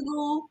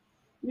single,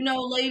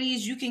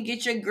 ladies, you can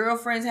get your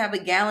girlfriends have a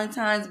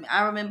Galentine's.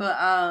 I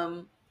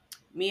remember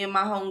me and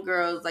my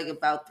homegirls like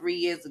about 3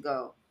 years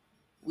ago.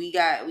 We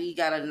got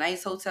a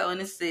nice hotel in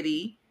the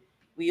city.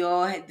 We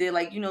all did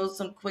like,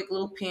 some quick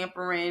little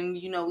pampering.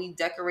 We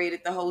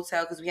decorated the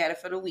hotel because we had it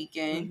for the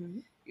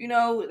weekend.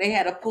 Mm-hmm. They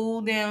had a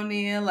pool down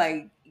there.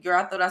 Like, girl,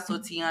 I thought I saw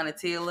Tiana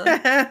Taylor.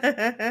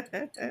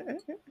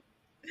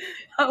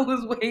 I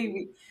was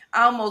waving.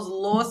 I almost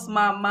lost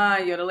my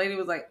mind. Yo, the lady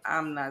was like,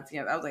 I'm not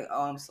Tiana. I was like,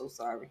 oh, I'm so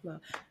sorry.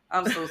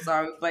 I'm so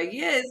sorry. But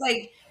yeah, it's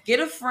like, get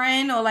a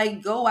friend or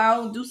like go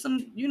out and do some,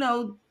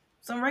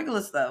 some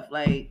regular stuff.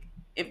 Like,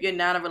 if you're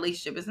not in a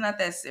relationship, it's not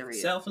that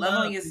serious. Self-love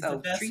Love on is the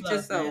yourself. best Treat love,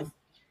 yourself. man.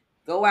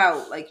 Go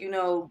out. Like, get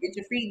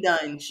your feet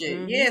done. Shit.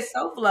 Mhm. Yeah,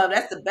 self-love.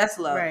 That's the best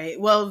love. Right.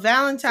 Well,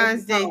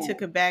 Valentine's Day home.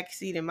 took a back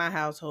seat in my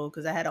household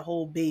because I had a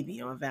whole baby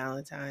on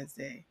Valentine's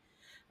Day.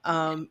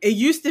 It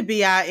used to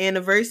be our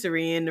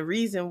anniversary, and the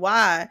reason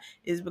why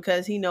is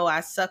because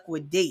I suck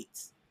with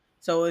dates.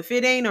 So if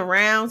it ain't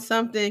around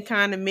something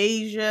kind of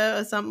major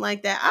or something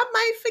like that, I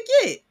might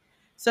forget.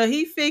 So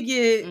he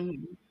figured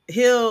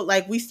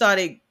Mhm. we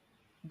started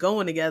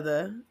going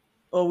together,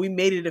 or we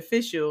made it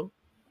official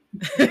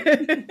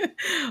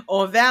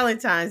on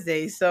Valentine's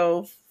Day.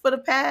 So for the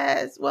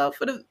past,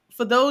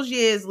 for those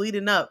years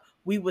leading up,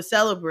 we would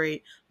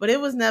celebrate, but it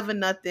was never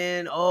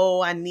nothing.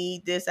 Oh, I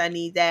need this, I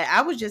need that.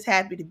 I was just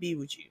happy to be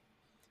with you.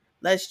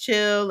 Let's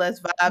chill, let's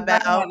You vibe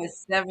about to out. have a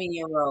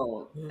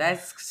 7-year-old.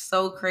 That's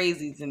so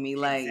crazy to me.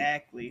 Like,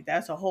 Exactly,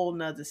 that's a whole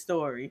nother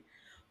story.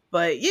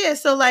 But yeah,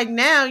 so like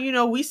now,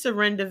 we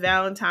surrender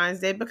Valentine's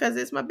Day because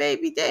it's my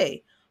baby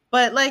day.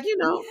 But like,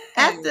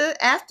 yeah.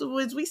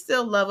 afterwards, we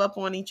still love up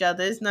on each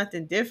other. It's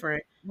nothing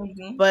different.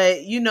 Mhm. But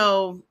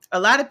a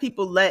lot of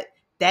people let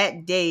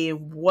that day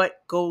and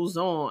what goes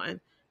on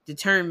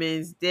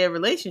determines their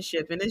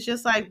relationship, and it's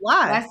just like, I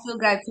why? still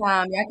got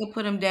time. Y'all can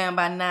put him down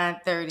by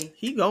 9:30.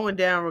 He going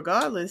down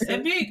regardless.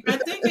 I think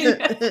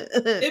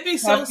it'd be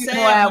so Have a few more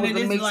sad when hours it to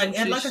is make like,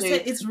 some and like I shit.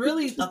 said, it's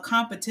really a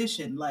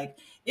competition. Like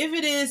if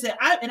it is that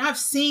I've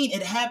seen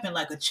it happen,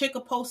 like a chick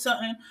will post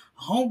something,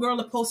 a homegirl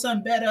will post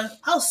something better.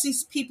 I'll see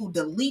people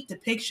delete the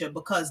picture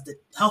because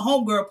her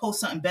homegirl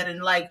posts something better.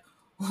 And like,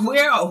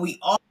 where are we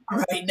all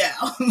right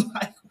now?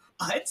 Like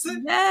what?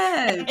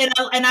 Yes.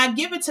 And I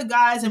give it to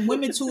guys and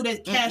women too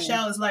that cash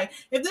out. Is like,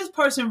 if this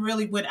person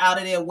really went out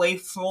of their way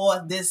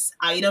for this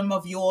item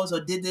of yours or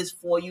did this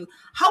for you,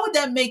 how would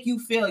that make you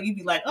feel? You'd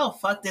be like, oh,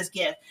 fuck this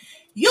gift.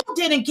 You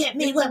didn't get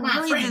me what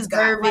my friends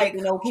got. Like,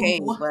 okay,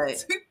 what?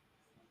 but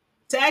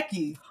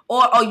Tacky.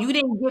 or you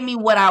didn't give me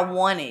what I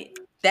wanted.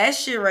 That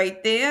shit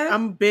right there.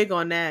 I'm big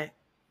on that.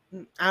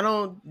 I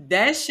don't.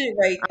 That shit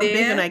right I'm there.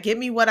 big on that. Get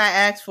me what I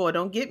asked for.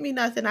 Don't get me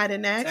nothing I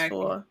didn't ask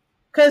for.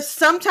 Because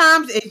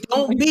sometimes it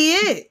don't be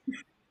it.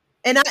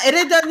 And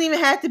it doesn't even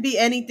have to be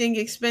anything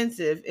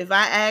expensive. If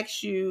I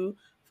ask you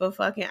for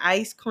fucking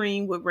ice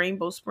cream with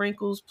rainbow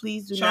sprinkles,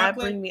 please do not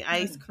bring me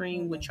ice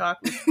cream with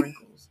chocolate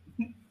sprinkles.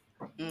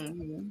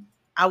 Mhm.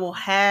 I will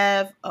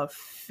have a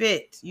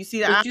fit. You see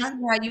that? But you see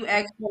how you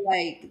ask for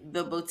like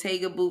the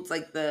Bottega boots,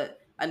 like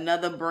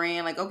another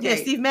brand. Like, okay, Yeah,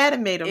 Steve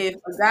Madden made them. If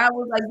a guy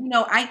was like,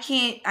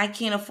 I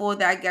can't afford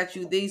that. I got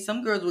you these.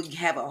 Some girls would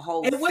have a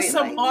whole. It was fit,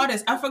 some like,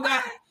 artist. I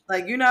forgot.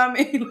 Like, you know what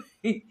I mean?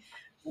 This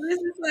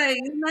is like,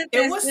 it's not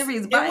that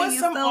serious. It was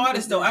some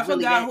artist though. I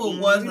forgot who it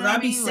was because I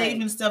be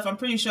saving stuff. I'm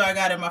pretty sure I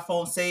got it in my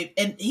phone saved.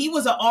 And he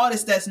was an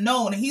artist that's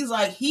known. And he's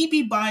like, he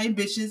be buying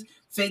bitches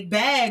fake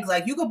bags.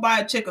 Like you could buy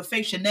a chick a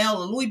fake Chanel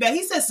or Louis bag.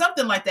 He said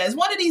something like that. It's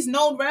one of these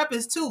known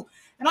rappers too.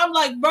 And I'm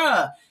like,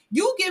 bruh,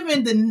 you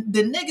giving the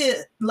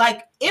nigga,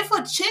 like if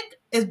a chick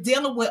is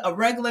dealing with a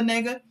regular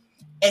nigga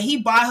and he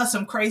buy her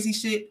some crazy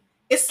shit,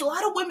 it's a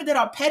lot of women that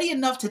are petty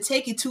enough to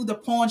take it to the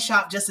pawn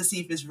shop just to see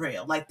if it's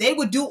real. Like, they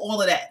would do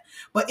all of that.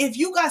 But if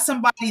you got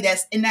somebody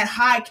that's in that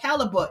high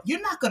caliber,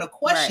 you're not going to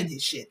question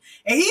his shit.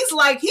 And he's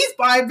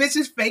buying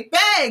bitches fake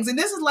bags. And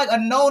this is like a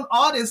known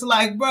artist.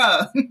 Like,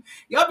 bruh,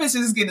 y'all bitches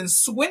is getting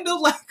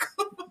swindled like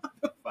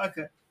a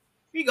motherfucker.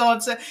 We going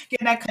to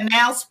get that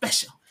canal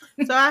special.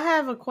 So I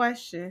have a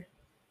question.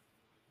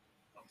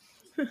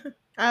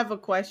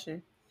 What's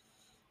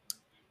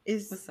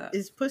up?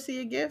 Is pussy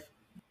a gift?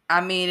 I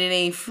mean, it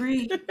ain't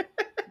free.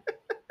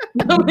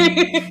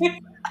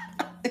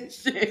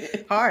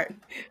 Shit. Heart.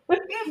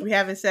 We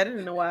haven't said it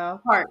in a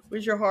while. Heart.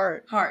 Where's your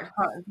heart? Heart.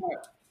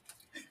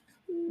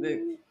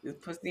 This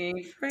pussy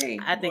ain't free.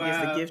 I think it's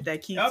the gift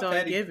that keeps Y'all on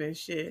petty. giving.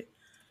 Shit.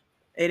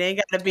 It ain't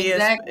got to be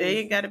it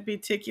ain't got to be a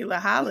particular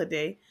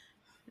holiday.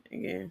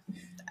 Again,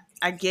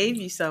 I gave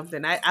you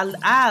something. I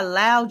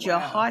allowed your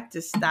heart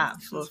to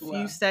stop for a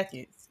few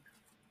seconds.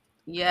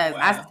 Yes,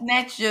 I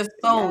snatched your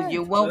soul. Yes.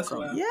 You're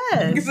welcome.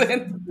 Yes.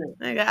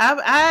 Nigga,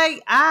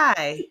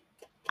 I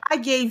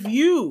gave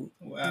you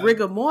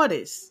rigor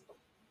mortis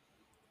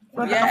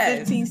for about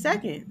 15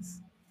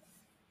 seconds.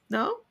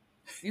 No?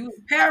 You was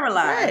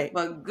paralyzed, Right.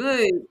 but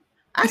good.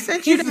 I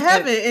sent you to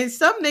heaven. In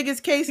some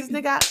niggas' cases,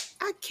 nigga,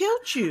 I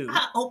killed you.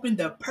 I opened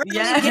the pearly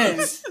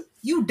Yes. gates.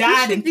 You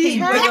died should and be came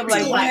happy. back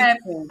Like, to what life.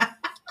 happened?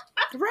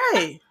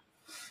 Right.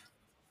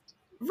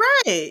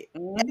 Right.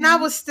 Mhm. And I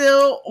was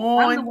still I'm the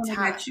on one that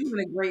top. got you in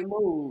a great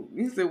mood.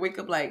 You used to wake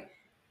up like,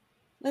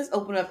 let's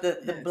open up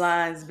the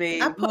blinds,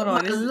 babe. I put Hold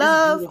on, my it's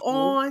love beautiful.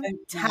 on Thank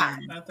you. top.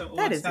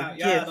 That is a Y'all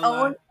gift. don't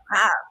lie. On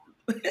top.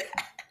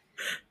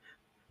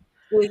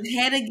 Was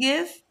head a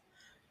gift?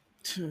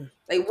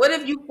 Like, what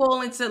if you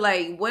fall into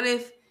what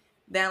if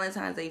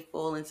Valentine's Day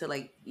fall into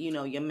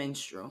your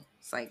menstrual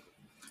cycle?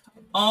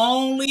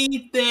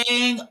 Only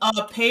thing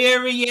a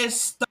period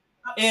start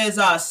is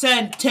a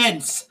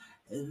sentence.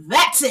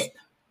 That's it.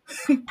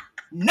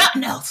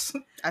 Nothing else.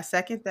 I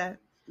second that.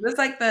 It's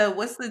like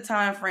what's the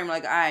time frame?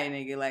 Like, all right,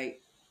 nigga,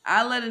 like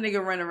I let a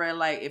nigga run a red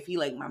light if he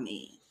like my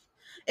man.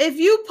 If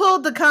you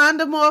pulled the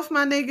condom off,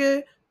 my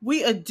nigga,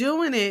 we are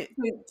doing it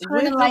with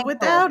or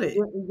without it.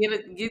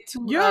 Get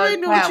two. You already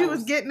knew what you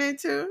was towels. getting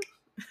into.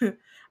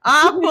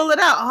 I'll pull it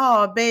out.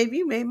 Oh, babe,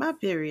 you made my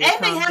period.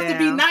 And they come have down. to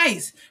be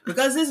nice.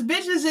 Because as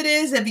bitches it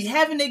is that be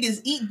having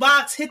niggas eat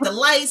box, hit the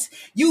lights,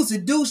 use the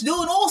douche,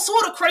 doing all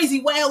sort of crazy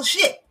wild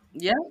shit.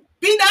 Yeah.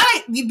 Be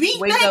nice. Be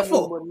Wake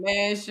thankful. up with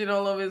man shit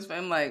all over his face.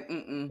 I'm like,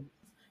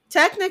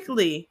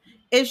 Technically,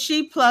 if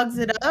she plugs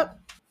it up,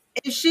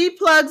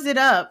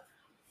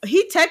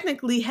 he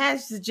technically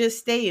has to just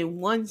stay in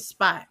one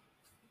spot.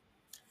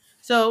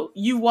 So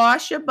you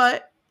wash your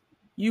butt,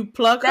 you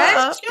plug her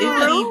up. That's If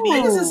need be.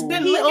 Niggas has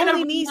been He licking only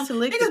around- needs to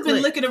lick the Niggas been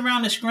clit. licking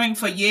around the string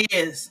for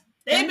years.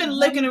 They've been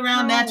licking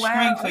around that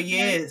string for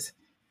years.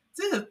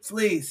 Just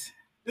please.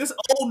 This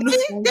old news.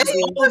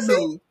 Old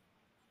news.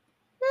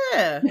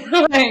 Yeah.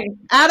 Right.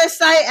 Out of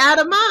sight, out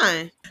of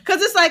mind.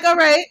 Cause it's like, all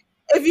right,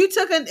 if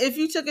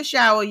you took a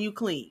shower, you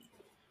clean.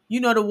 You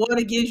know, the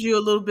water gives you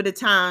a little bit of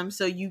time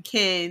so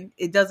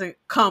it doesn't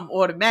come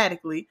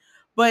automatically.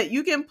 But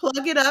you can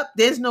plug it up.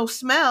 There's no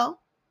smell.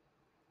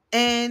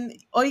 And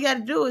all you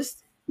gotta do is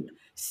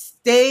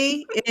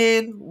stay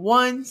in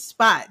one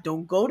spot.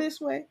 Don't go this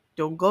way.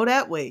 Don't go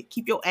that way.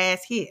 Keep your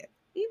ass here.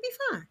 You'll be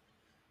fine.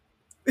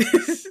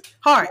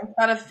 Hard.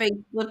 Try to fake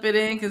flip it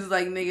in because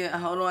like nigga,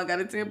 hold on, I got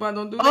a tampon.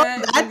 Don't do Oh,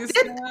 that. I Nigga, did.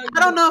 snug. I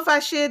don't know if I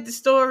shared the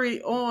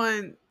story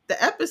on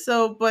the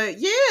episode, but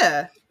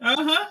yeah, I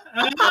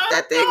popped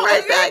that thing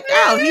right back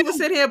out. He was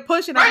sitting here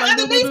pushing. Right I'm like,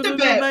 underneath the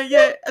bed. not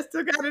yet. I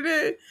still got it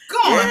in.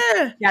 Come on.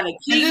 Yeah. Gotta And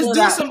keep just it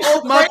do up. some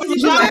old crazy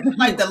shit,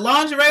 like the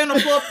lingerie on the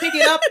floor, pick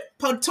it up,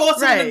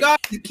 toss it in Right. the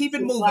garden, and keep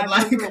it moving.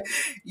 Like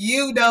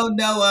you don't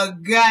know a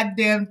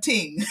goddamn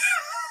thing.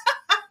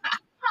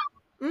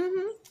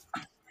 Mm-hmm.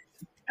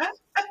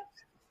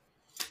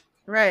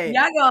 Right.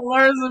 Y'all gonna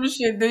learn some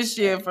shit this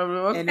year from him,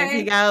 okay? And if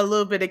he got a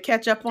little bit of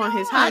ketchup on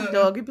his hot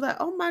dog, he'd be like,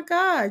 "Oh my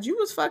god, you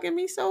was fucking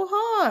me so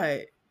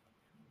hard."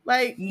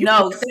 Like, you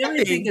no, put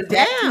seriously, it because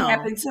that can down.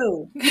 happen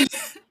too.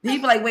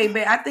 He'd be like, "Wait,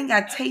 babe, I think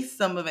I taste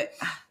some of it."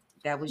 Ah,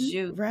 that was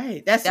you.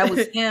 Right. That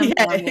was him.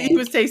 He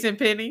was tasting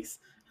pennies.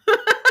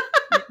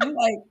 I'm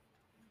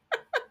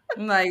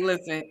like,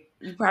 listen,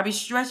 you probably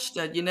stretched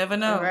her. You never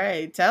know.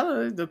 Right. Tell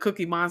her the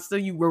Cookie Monster.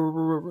 You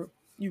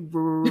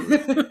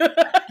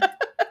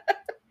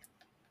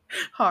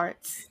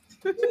hearts.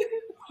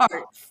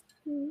 Hearts.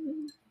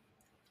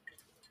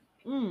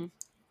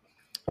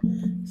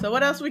 So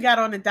what else we got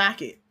on the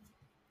docket?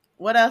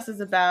 What else is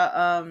about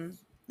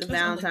the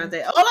Valentine's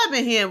Day? All I've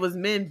been hearing was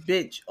men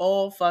bitch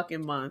all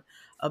fucking month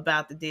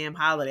about the damn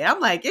holiday. I'm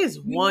like, it's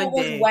one know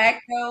what's day.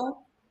 whack though?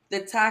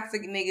 The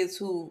toxic niggas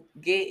who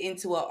get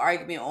into an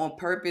argument on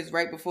purpose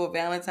right before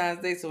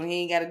Valentine's Day, so he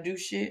ain't got to do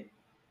shit.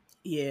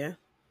 Yeah.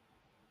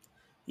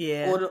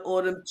 Yeah.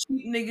 Or the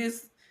cheap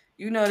niggas,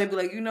 you know, they be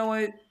like, you know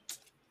what?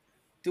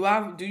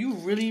 Do you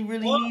really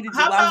need it? Do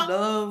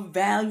I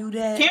value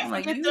that? Can't I'm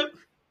like, forget you, them.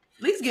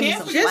 at least give me Can't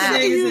some forget the flowers.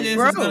 niggas You that is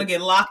broke. gonna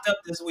get locked up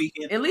this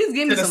weekend. At least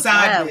give me To the some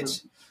side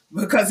flowers. bitch.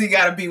 because he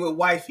got to be with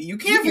wifey. You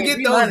can't You can't forget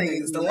be those my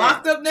niggas. niggas, The man.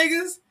 locked up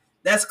niggas,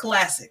 that's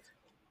classic.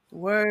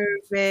 Word,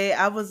 babe.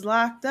 I was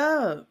locked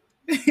up.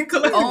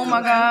 Oh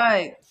my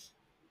God.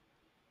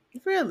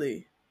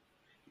 Really?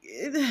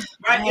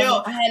 Right,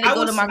 yo, I had to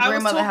go to my I was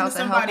grandmother's talking to house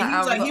and help somebody. her He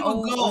was out. like, he would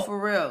Oh, go. for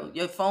real.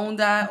 Your phone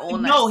died all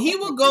night. No, he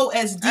would go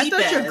as I deep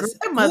thought your as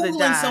grandmother Googling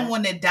died.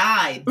 someone that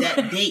died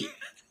that date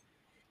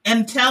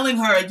and telling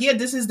her, yeah,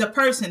 this is the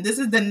person, this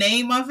is the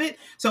name of it.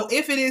 So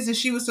if it is, if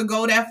she was to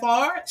go that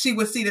far, she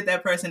would see that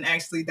that person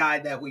actually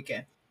died that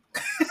weekend.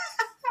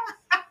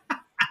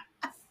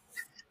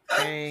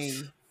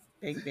 Bang.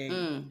 Big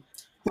bang.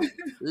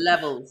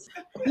 Levels.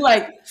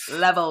 Like,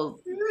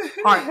 levels.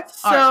 Art.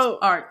 So,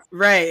 Art.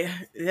 right.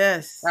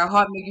 Yes. That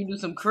heart make you do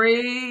some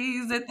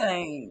crazy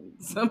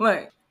things. I'm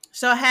like,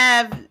 So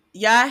have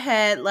y'all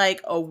had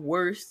like a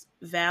worse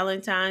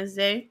Valentine's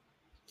Day?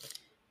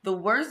 the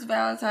worst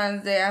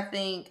Valentine's Day I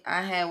think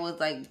I had was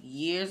like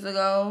years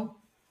ago.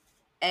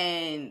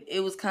 And it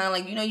was kind of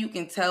like, you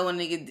can tell a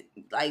nigga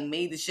like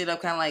made the shit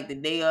up kind of like the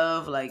day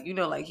of. Like,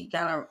 like he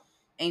kind of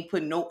ain't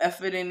put no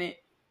effort in it.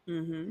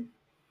 Mm-hmm.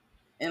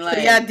 And So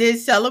like, y'all did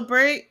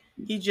celebrate?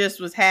 He just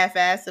was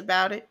half-assed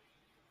about it?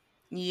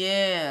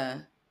 yeah.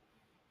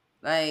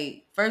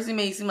 Like, first it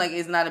made it seem like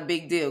it's not a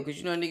big deal. Because,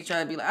 a nigga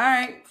try to be like, all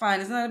right,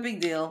 fine, it's not a big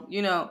deal.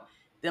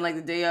 Then like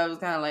the day I was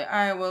kind of like, all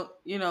right,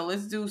 well,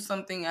 let's do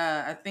something,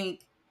 I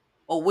think,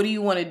 or what do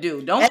you want to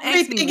do? Don't ask me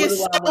Everything what is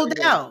do I want sold to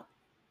do. out.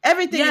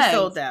 Everything is Yes.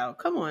 sold out.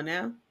 Come on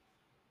now.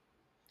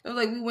 It was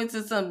like we went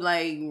to some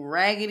like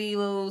raggedy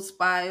little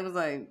spot. It was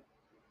like,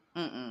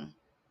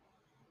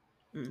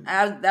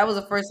 that was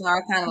the first time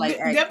I kind of like.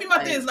 That be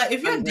my thing. Is like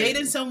if you're ungrateful.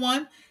 dating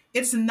someone,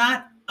 it's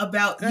not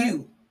about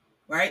you,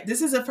 right?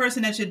 This is a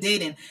person that you're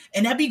dating,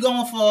 and that be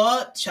going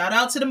for shout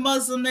out to the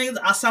Muslim niggas,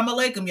 assalamu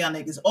alaikum, y'all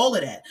niggas, all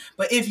of that.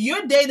 But if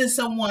you're dating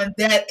someone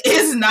that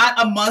is not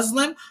a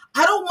Muslim,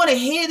 I don't want to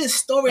hear this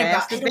story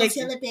about I don't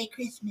celebrate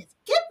Christmas.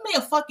 Give me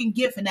a fucking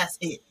gift and that's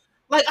it.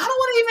 Like I don't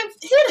want to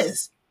even hear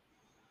this.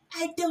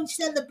 I don't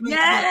celebrate.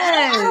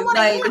 Yes, I don't want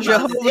to like, hear about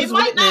Jehovah's this. It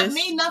might not Witness.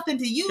 mean nothing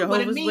to you, Jehovah's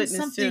but it means Witness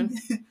something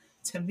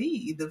to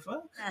me. The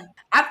fuck.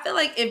 I feel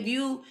like if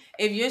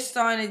you're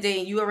starting a day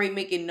and you already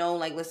make it known,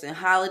 like, listen,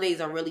 holidays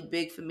are really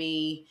big for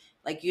me.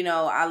 Like,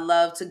 I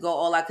love to go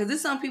all out because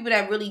there's some people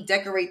that really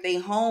decorate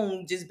their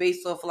home just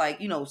based off like,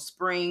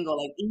 spring or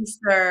like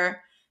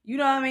Easter. You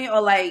know what I mean?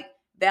 Or like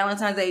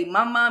Valentine's Day.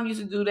 My mom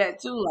used to do that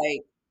too.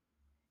 Like,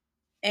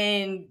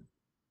 and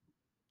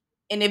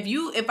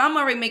if I'm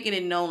already making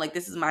it known, like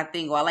this is my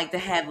thing, or I like to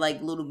have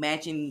like little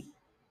matching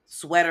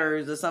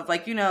sweaters or something,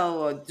 like,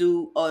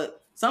 or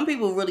some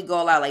people really go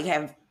all out, like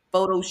have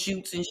photo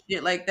shoots and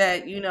shit like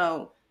that,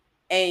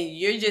 and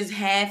you're just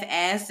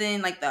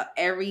half-assing like the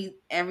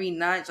every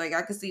notch. Like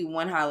I could see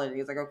one holiday,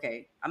 it's like,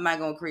 okay, I'm not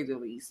going crazy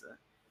over Easter.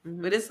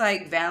 Mm-hmm. But it's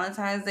like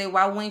Valentine's Day,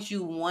 why wouldn't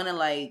you want to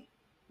like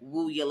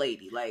woo your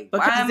lady? Like,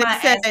 Because why am they I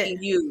said-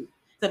 asking you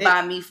to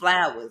buy me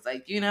flowers?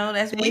 Like,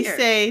 that's They weird.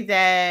 say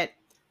that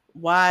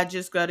why I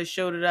just gotta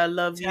show that I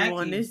love you Tacky.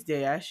 on this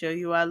day. I show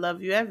you I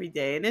love you every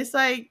day. And it's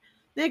like,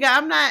 nigga,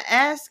 I'm not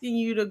asking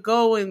you to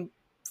go and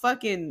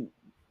fucking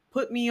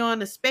put me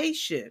on a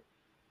spaceship.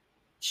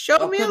 Show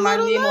Or me put a my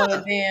little name love. on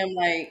a damn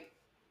like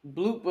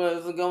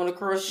bloopers or going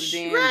across the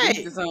damn Right.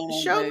 beach or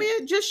something.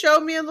 Show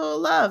me a little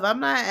love. I'm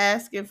not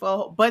asking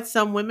for, but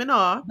some women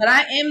are. But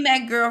I am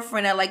that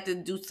girlfriend that like to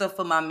do stuff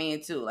for my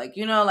man too. Like,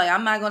 like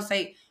I'm not gonna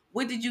say,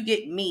 what did you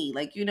get me?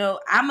 Like,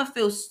 I'ma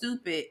feel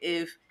stupid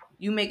if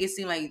you make it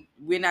seem like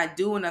we're not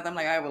doing nothing. I'm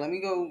like, all right, well, let me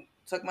go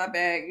tuck my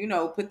bag,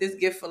 put this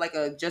gift for like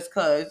a just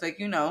cause, like,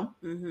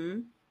 Mm-hmm.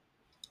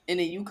 and then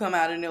you come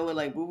out and nowhere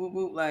like boop boop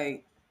boop,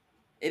 like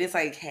it is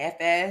like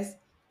half-assed.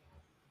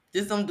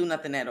 Just don't do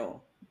nothing at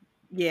all.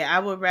 Yeah, I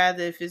would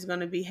rather if it's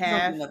gonna be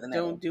half, nothing at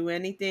all. don't do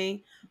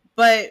anything.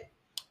 But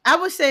I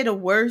would say the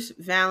worst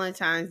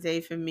Valentine's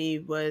Day for me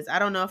was, I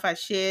don't know if I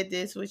shared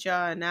this with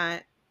y'all or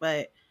not,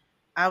 but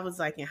I was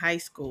like in high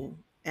school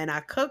and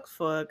I cooked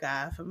for a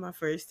guy for my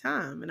first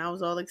time and I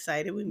was all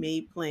excited. We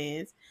made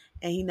plans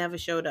and he never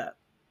showed up.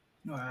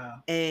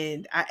 Wow.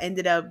 And I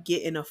ended up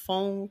getting a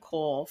phone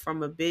call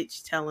from a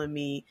bitch telling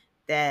me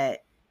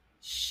that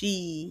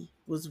she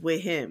was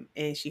with him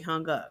and she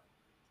hung up.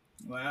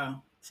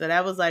 Wow. So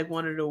that was like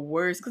one of the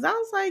worst, because I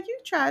was like, you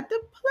tried to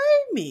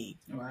play me.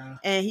 Wow.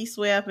 And he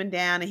swear up and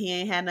down and he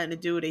ain't had nothing to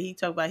do with it. He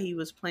talked about he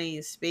was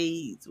playing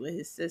spades with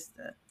his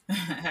sister.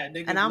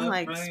 And I'm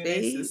like,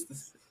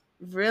 spades?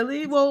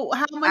 Really? Well,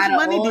 how much Out of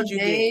money all did you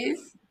days,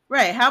 get?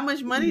 Right. How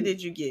much money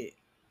did you get?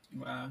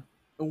 Wow.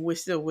 And we're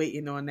still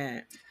waiting on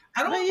that.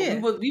 I don't. But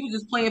yeah. we were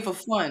just playing for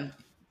fun.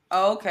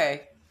 Oh,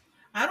 okay.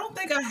 I don't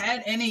think I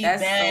had any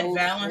That's bad so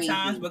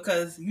Valentines crazy.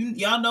 because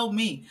y'all know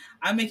me.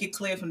 I make it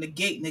clear from the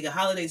gate, nigga.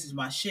 Holidays is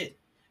my shit.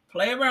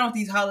 play around with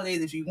these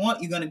holidays if you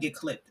want. You're gonna get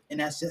clipped, and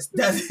that's just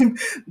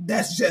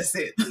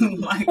it.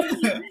 Like,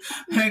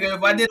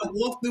 if I did a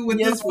walkthrough with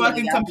this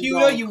fucking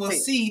computer, you will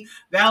see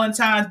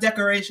Valentine's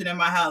decoration in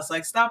my house.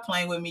 Like, stop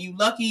playing with me. You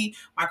lucky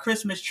my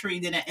Christmas tree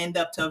didn't end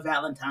up to a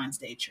Valentine's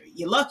Day tree.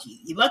 You're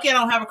lucky. You're lucky I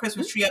don't have a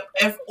Christmas tree up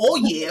all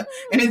year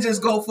and it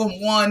just go from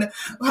one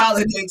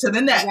holiday to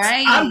the next.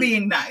 Right. I'm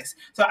being nice.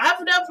 So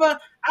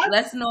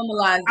let's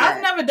normalize that.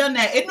 I've never done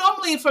that. It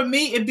normally, for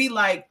me, it'd be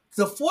like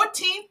the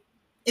 14th.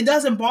 It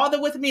doesn't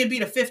bother with me. It'd be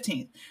the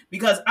 15th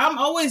because I'm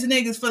always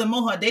niggas for the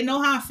mohawk. They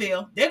know how I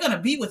feel. They're gonna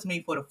be with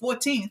me for the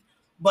 14th.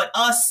 But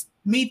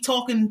me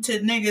talking to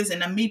niggas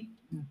and me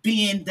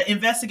being the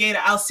investigator,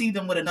 I'll see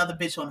them with another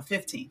bitch on the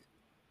 15th.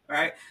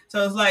 Right?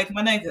 So it's like,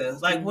 my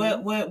niggas, like,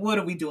 what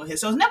are we doing here?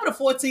 So it's never the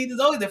 14th. It's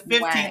always the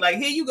 15th. Right. Like,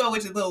 here you go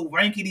with your little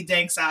rankedy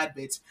dank side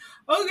bitch.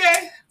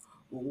 Okay,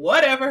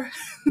 whatever.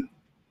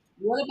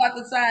 What about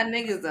the side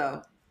niggas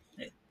though?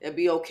 They'll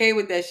be okay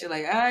with that shit.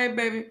 Like, all right,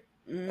 baby.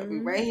 I'll be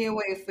right here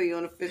waiting for you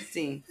on the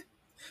 15th.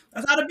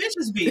 That's how the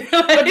bitches be. But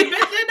the bitch, they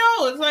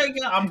know. It's like,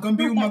 yeah, I'm going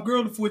to be with my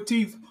girl the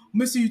 14th. I'm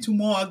going to see you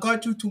tomorrow. I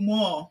got you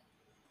tomorrow.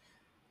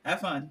 Have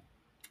fun.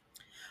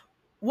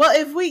 Well,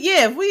 if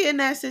we in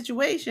that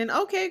situation,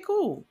 okay,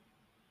 cool.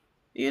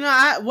 You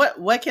know,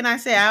 what can I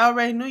say? I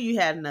already knew you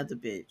had another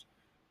bitch.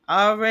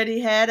 I already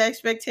had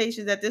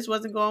expectations that this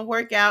wasn't going to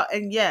work out.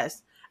 And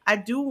yes, I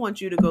do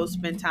want you to go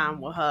spend time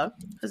with her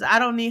because I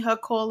don't need her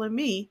calling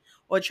me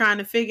or trying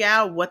to figure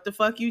out what the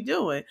fuck you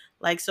doing.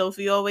 Like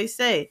Sophie always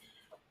say,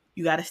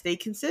 you got to stay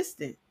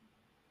consistent.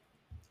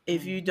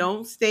 If you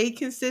don't stay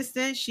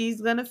consistent,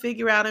 she's going to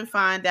figure out and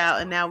find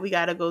out. And now we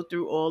got to go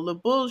through all the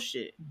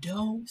bullshit.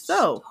 Don't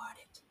start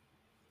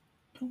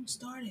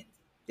it.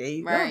 There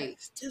you right.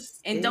 go.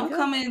 And don't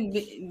come in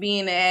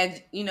being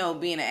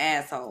an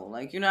asshole.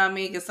 Like, you know what I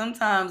mean? Because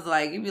sometimes,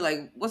 like, you be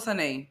like, what's her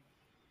name?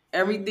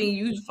 Everything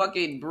you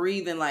fucking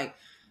breathing, like,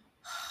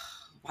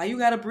 why you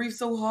gotta breathe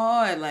so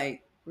hard?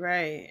 Like,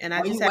 right. And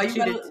why you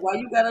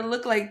gotta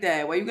look like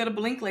that? Why you gotta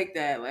blink like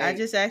that? Like, I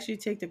just asked you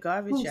to take the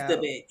garbage out. Who's the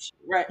bitch?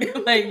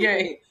 Right. Like,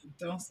 yeah.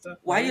 Don't stop.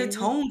 Why your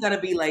tone gotta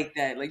be like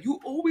that? Like, you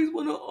always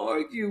want to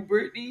argue,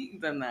 Brittany.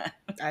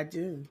 I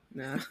do.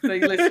 No.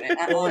 Like, listen.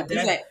 All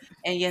day.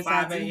 And yes,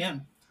 5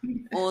 a.m.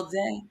 All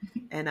day.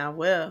 And I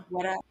will.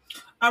 What up?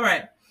 All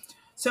right.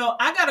 So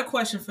I got a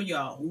question for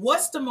y'all.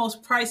 What's the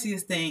most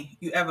priciest thing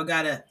you ever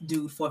gotta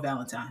do for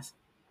Valentine's?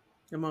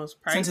 The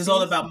most priciest? Since it's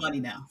all about money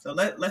now. So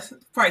let's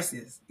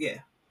prices. Yeah.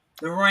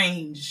 The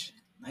range.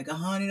 Like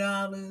 $100,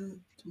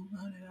 $200.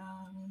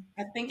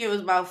 I think it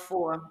was about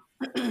 $400.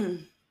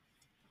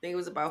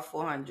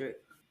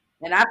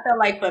 And I felt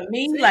like for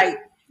me, like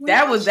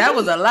that was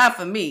a lot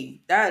for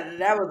me. That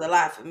was a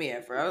lot for me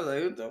at first. I was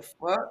like, what the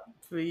fuck?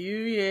 For you,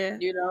 yeah.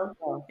 You know?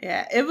 So.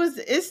 Yeah,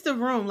 it's the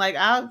room. Like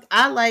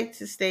I like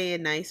to stay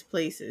in nice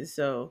places.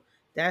 So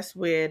that's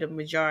where the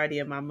majority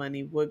of my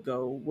money would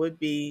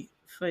be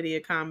for the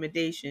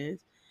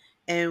accommodations.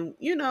 And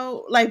you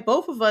know, like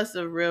both of us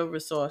are real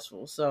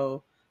resourceful.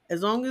 So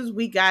as long as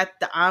we got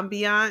the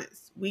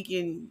ambiance, we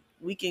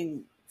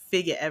can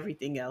figure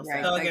everything else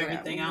out. Plug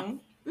everything out.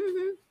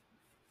 Mm-hmm.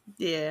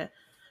 Yeah.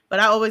 But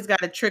I always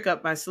got a trick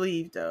up my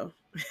sleeve though.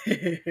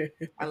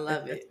 I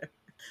love it.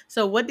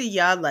 So what do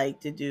y'all like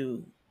to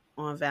do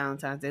on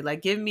Valentine's Day?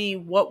 Like, give me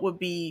what would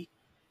be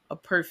a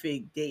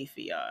perfect day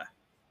for y'all.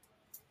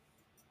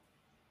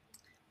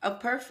 A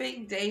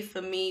perfect day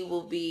for me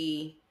will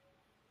be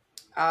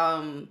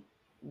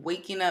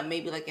waking up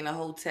maybe like in a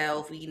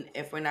hotel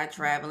if we're not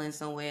traveling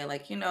somewhere,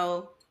 like, you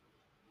know,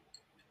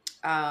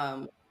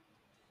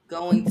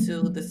 going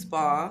to the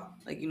spa,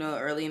 like, you know,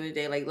 early in the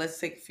day, like let's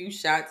take a few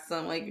shots,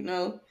 something, like, you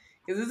know,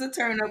 because it's a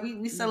turn up.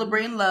 We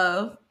celebrating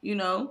love, you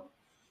know.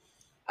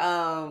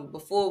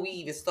 Before we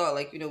even start,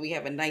 like, you know, we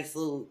have a nice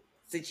little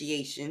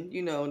situation,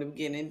 you know, in the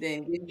beginning,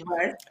 then get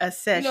dressed, a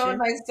session, you know, a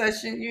nice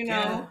session, you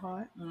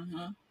know.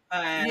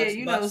 Yeah,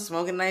 you know,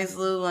 smoke a nice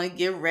little, like,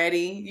 get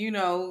ready, you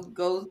know,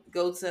 go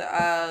to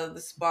the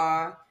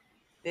spa,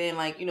 then,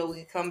 like, you know,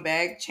 we can come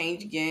back,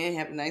 change again,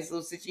 have a nice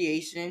little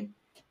situation,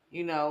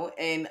 you know,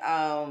 and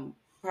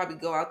probably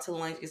go out to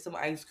lunch, get some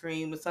ice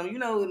cream or something, you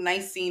know,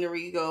 nice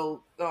scenery,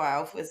 go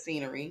out for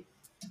scenery,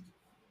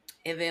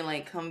 and then,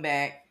 like, come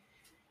back,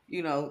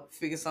 you know,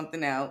 figure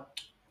something out,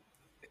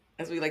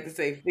 as we like to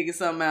say, figure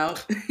something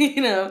out,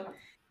 you know.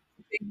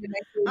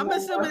 I'm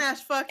assuming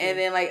that's fucking. And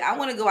then, like, I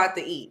want to go out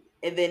to eat.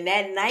 And then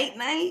that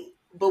night,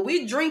 but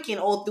we're drinking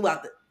all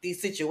throughout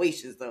these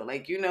situations, though.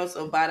 Like, you know,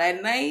 so by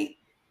that night,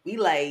 we,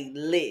 like,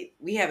 lit.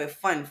 We having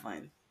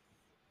fun.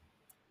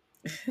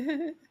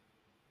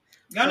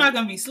 Y'all not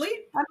going to be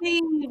asleep? I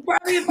mean,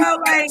 probably about,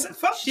 like,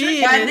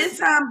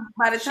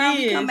 by the time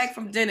we come back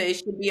from dinner, it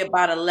should be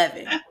about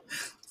 11.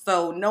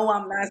 So, no,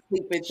 I'm not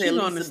sleeping till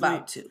at least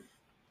about 2.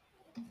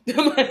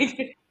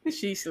 Like,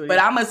 she sleep. But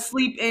I'm going to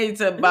sleep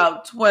into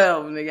about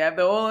 12, nigga.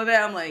 After all of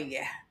that, I'm like,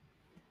 yeah,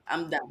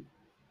 I'm done.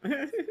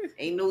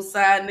 Ain't no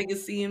side nigga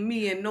seeing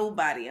me and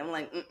nobody. I'm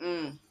like,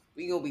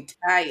 we gonna be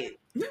tired.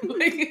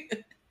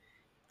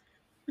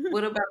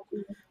 What about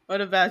you?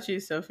 What about you,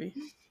 Sophie?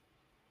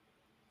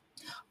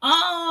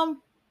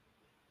 Um,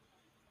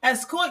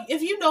 as corny,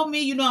 if you know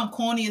me, you know I'm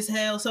corny as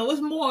hell. So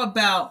it's more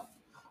about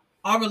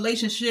our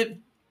relationship.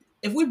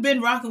 If we've been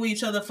rocking with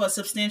each other for a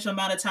substantial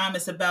amount of time,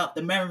 it's about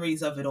the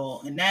memories of it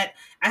all. And that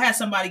I had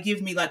somebody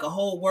give me like a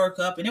whole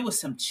workup, and it was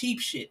some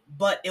cheap shit,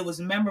 but it was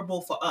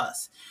memorable for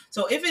us.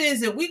 So if it is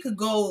that we could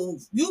go,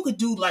 you could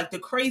do like the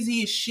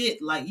craziest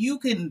shit. Like you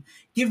can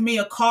give me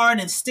a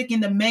card and stick in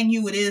the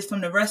menu it is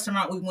from the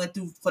restaurant we went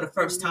through for the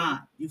first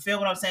time. You feel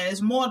what I'm saying?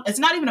 It's more, it's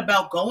not even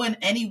about going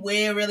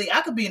anywhere really. I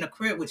could be in a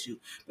crib with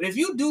you. But if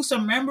you do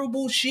some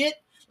memorable shit,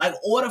 like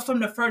order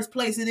from the first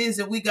place it is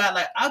that we got,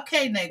 like,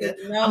 okay, nigga,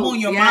 I'm on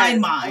your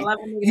mind.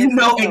 You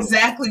know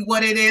exactly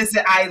what it is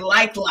that I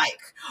like.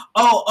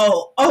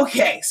 Oh,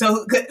 okay.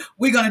 So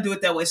we're going to do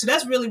it that way. So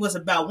that's really what's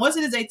about. Once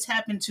it is they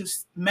tap into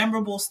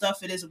memorable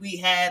stuff it is we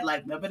had,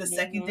 like, remember the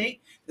second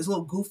date? This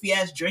little goofy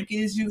ass drink it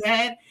is you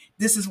had?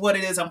 This is what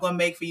it is I'm going to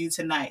make for you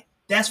tonight.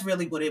 That's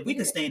really what it, we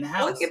could stay in the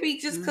house. Or it could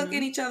be just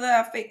cooking each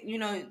other,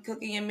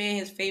 cooking your man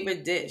his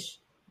favorite dish.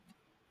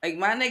 Like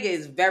my nigga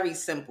is very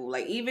simple.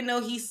 Like even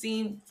though he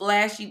seemed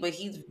flashy, but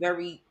he's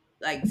very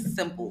like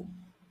simple.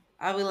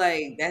 I be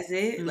like, that's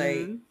it.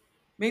 Like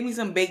make me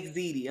some baked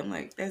ziti. I'm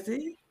like, that's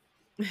it.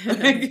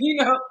 Like,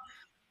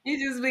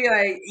 you just be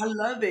like, I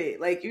love it.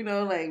 Like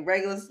like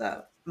regular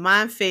stuff.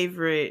 My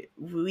favorite,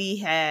 we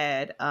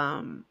had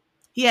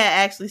he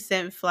had actually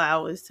sent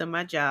flowers to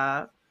my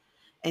job,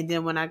 and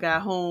then when I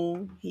got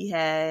home, he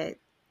had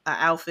an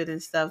outfit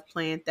and stuff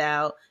planned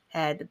out,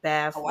 had the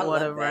bath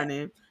water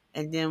running,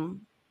 and then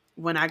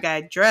when I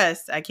got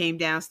dressed, I came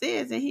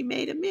downstairs and he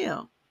made a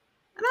meal.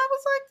 And I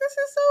was like, this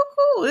is so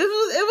cool.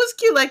 It was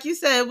cute. Like you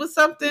said, it was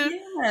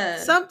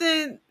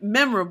something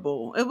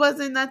memorable. It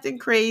wasn't nothing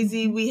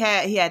crazy. He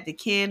had the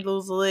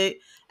candles lit.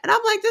 And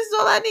I'm like, this is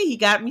all I need. He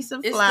got me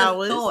some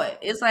flowers. The thought.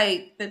 It's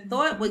like the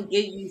thought would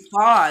get you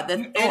far. The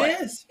thought.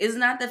 It is. It's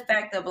not the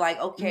fact of like,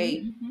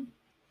 okay,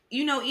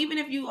 even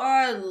if you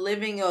are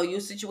living your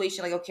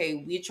situation, like,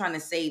 okay, we're trying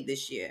to save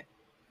this year.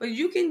 But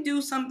you can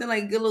do something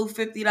like get a little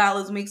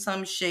 $50, make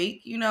some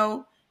shake,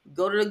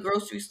 go to the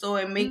grocery store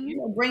and make,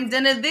 bring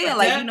dinner there.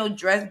 Like,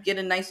 get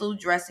a nice little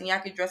dress and y'all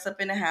can dress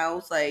up in the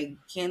house, like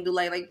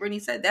candlelight, like Brittany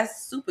said.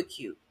 That's super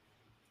cute.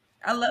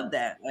 I love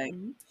that. Like,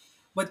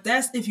 but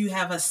that's if you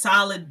have a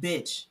solid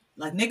bitch.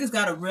 Like niggas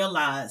gotta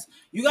realize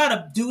you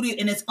gotta do it,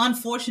 and it's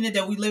unfortunate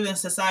that we live in a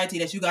society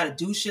that you gotta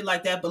do shit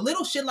like that. But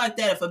little shit like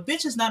that, if a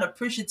bitch is not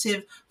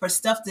appreciative for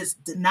stuff that's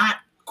not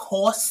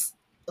cost,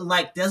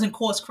 like doesn't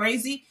cost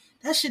crazy,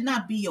 that should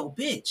not be your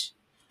bitch.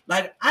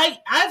 Like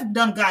I've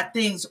got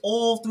things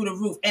all through the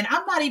roof, and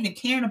I'm not even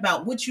caring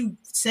about what you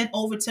sent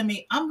over to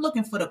me. I'm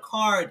looking for the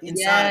card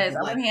inside of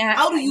it. Like,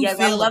 how do you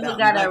feel about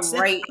it? I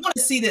want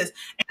to see this.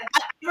 And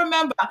I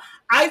remember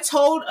I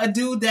told a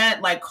dude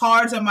that like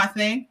cards are my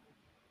thing.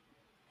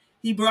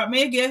 He brought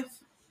me a gift.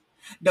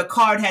 The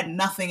card had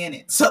nothing in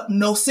it, so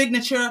no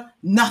signature,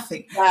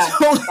 nothing. Bye,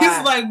 so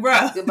he's like,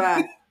 "Bruh,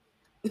 goodbye."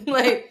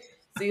 Like,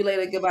 see you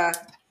later. Goodbye.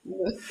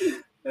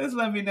 Just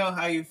let me know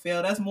how you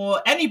feel. That's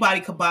more.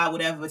 Anybody could buy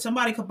whatever.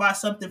 Somebody could buy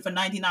something for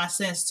 99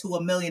 cents to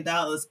 $1 million,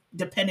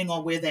 depending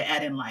on where they're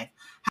at in life.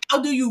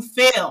 How do you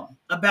feel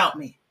about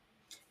me?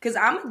 Because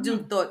I'm gonna do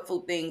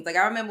thoughtful things. Like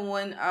I remember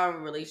one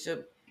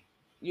relationship.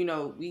 We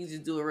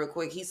just do it real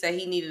quick. He said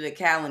he needed a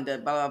calendar,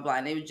 blah blah blah,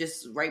 and it was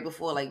just right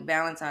before like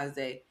Valentine's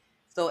Day.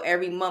 So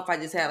every month I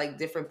just had like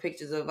different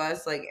pictures of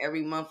us, like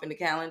every month in the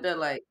calendar,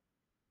 like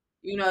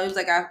it was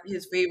like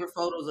his favorite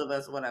photos of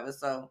us or whatever.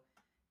 So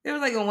it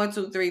was like a 1,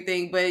 2, 3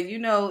 thing, but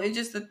it's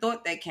just the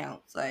thought that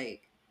counts.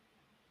 Like,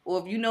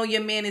 or if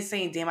your man is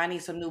saying, "Damn, I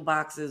need some new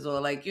boxes," or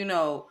like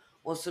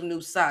or some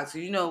new socks,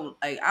 or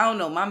like I don't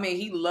know, my man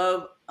he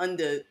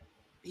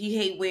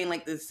hate wearing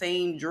like the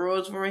same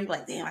drawers for him.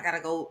 Like, damn, I gotta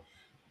go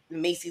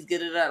Macy's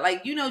get it up.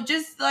 Like,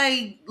 just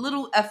like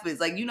little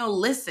efforts. Like,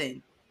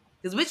 listen.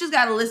 Because bitches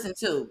gotta listen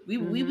too.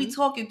 We be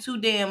talking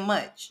too damn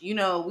much.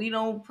 We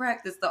don't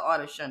practice the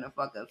art of shutting the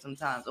fuck up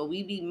sometimes. Or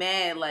we be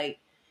mad like,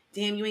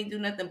 damn, you ain't do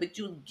nothing. But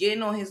you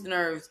getting on his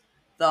nerves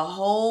the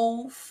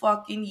whole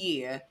fucking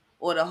year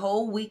or the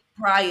whole week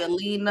prior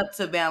leading up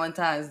to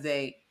Valentine's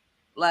Day.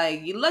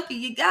 Like, you're lucky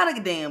you got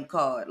a damn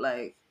card.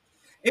 Like,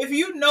 if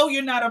you know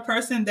you're not a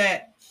person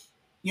that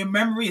your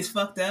memory is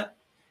fucked up,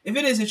 if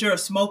it is that you're a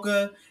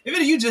smoker, if it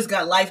is you just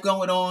got life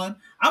going on,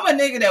 I'm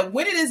a nigga that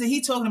when it is that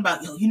he talking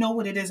about, yo, you know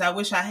what it is I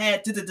wish I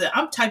had,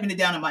 I'm typing it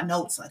down in my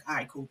notes like, all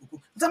right, cool.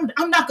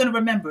 I'm not going to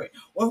remember it.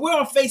 Or if we're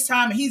on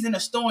FaceTime and he's in a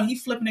store and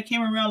he's flipping the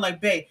camera around like,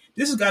 babe,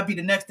 this has got to be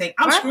the next thing.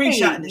 I'm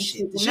screenshotting this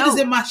shit. The shit is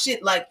in my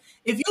shit. Like,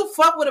 if you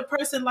fuck with a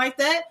person like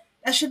that,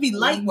 that should be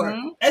light work.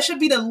 That should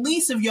be the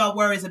least of your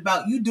worries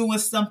about you doing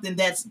something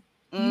that's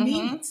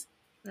neat.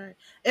 Right.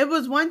 It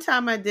was one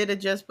time I did a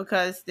just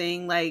because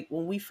thing. Like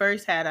when we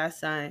first had our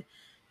son,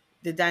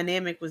 the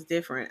dynamic was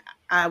different.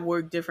 I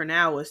worked different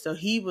hours, so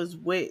he was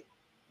with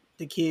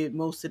the kid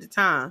most of the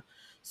time.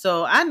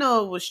 So I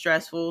know it was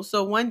stressful.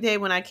 So one day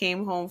when I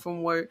came home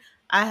from work,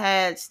 I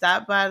had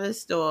stopped by the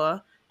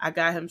store. I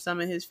got him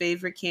some of his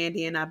favorite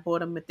candy and I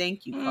bought him a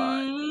thank you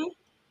card.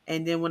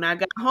 And then when I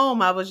got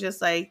home, I was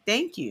just like,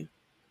 thank you.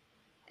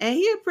 And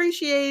he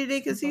appreciated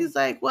it because he was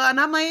like, well, and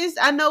I'm like,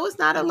 I know it's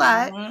not a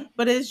lot, Mhm.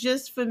 but it's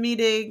just for me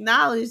to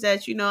acknowledge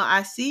that,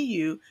 I see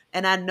you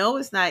and I know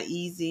it's not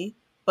easy,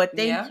 but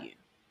thank Yeah. you.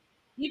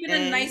 Even a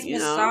And, nice see,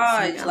 massage.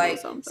 I know Like,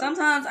 something.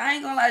 sometimes I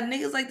ain't gonna lie,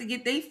 niggas like to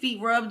get their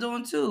feet rubbed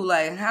on too.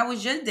 Like, how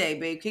was your day,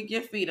 babe? Kick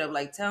your feet up.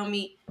 Like, tell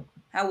me,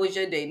 how was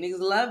your day? Niggas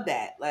love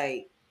that.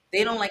 Like,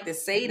 they don't like to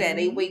say that.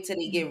 They Mhm. wait till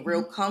they get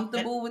real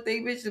comfortable with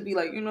their bitch to be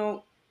like,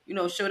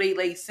 show they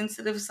like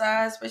sensitive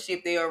side, especially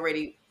if they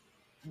already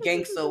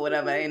gangster or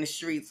whatever in the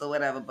streets or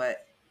whatever.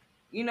 But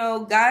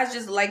guys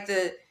just like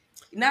to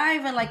not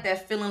even like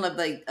that feeling of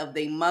like of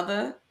their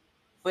mother,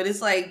 but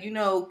it's like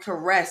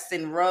caressed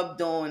and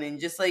rubbed on and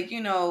just like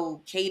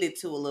catered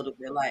to a little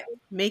bit, like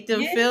Make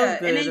them feel yeah. And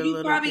good then a you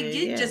little probably bit.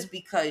 get Yeah. just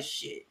because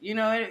shit,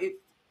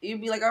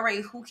 you'd be like, all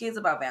right, who cares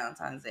about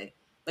Valentine's Day?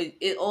 But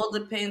it all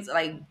depends.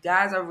 Like,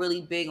 guys are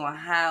really big on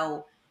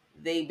how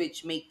they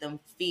bitch make them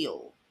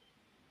feel.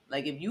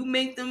 Like, if you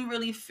make them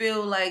really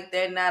feel like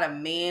they're not a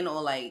man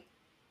or like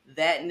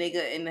that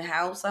nigga in the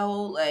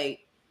household,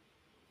 like,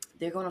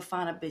 they're gonna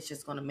find a bitch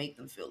that's gonna make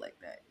them feel like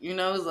that.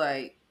 It's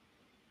like,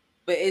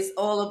 but it's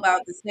all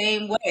about the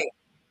same way.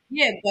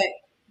 Yeah, but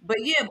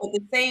the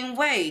same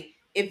way.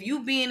 If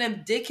you being a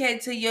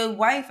dickhead to your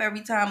wife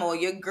every time, or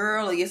your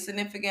girl, or your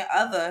significant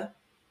other,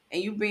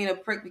 and you being a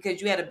prick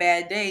because you had a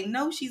bad day,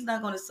 no, she's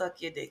not gonna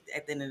suck your dick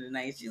at the end of the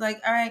night. She's like,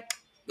 all right,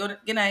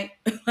 good night.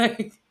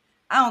 Like,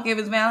 I don't care if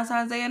it's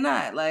Valentine's Day or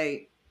not.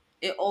 Like,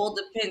 it all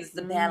depends. It's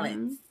the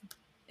balance.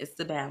 It's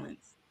the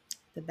balance.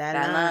 The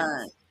balance.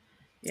 Balance.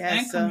 Yeah.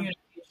 And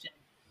communication.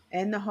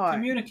 And the heart.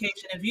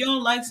 Communication. If you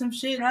don't like some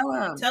shit, Tell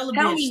them. tell a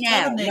Tell bitch, me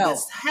tell now. the No,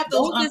 niggas. Have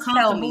those don't just tell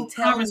me. uncomfortable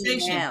Tell me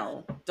conversations.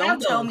 now. Have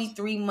Don't tell those. me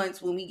 3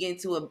 months when we get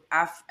into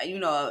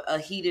a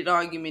heated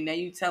argument. Now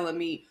you telling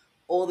me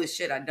all the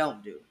shit I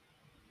don't do.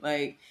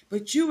 Like,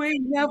 but you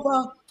ain't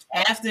never.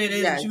 After it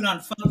is, Yes. you done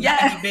fuck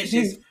Yes. 90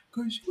 bitches.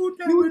 Cause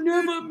you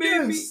never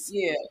made me. this.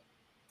 Yeah.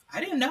 I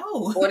didn't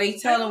know. Or they I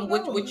tell don't them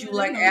what know. you I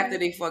like didn't know. after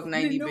they fuck I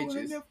 90 didn't know.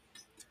 bitches.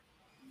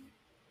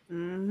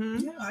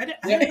 Yeah,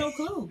 I had no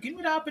clue. Give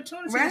me the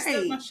opportunity to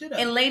step my Right. shit up.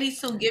 And ladies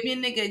too, give your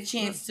nigga a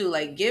chance to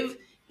like give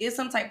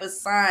some type of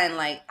sign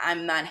like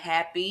I'm not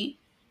happy,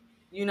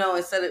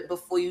 instead of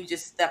before you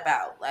just step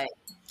out. Like,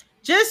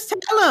 Just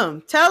tell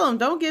them.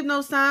 Don't give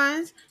no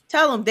signs.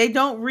 Tell them they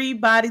don't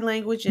read body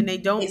language and they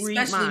don't read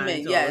especially men,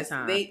 minds all yes, the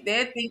time. they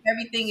think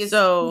everything is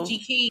So-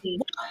 Gucci key,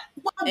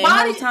 Well, and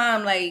whole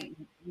time like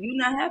you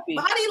not happy.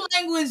 body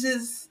language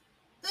is.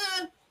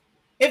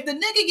 If the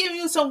nigga give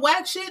you some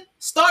whack shit,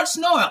 start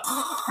snoring.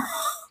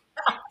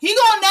 He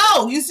gonna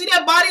know. You see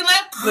that body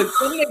language? Look,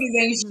 some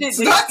niggas ain't shit.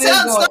 They Start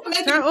still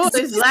going.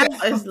 It's loud.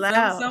 It's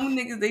loud. Some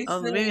niggas they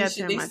Oh, still maybe I ain't shit.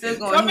 turn They my still thing.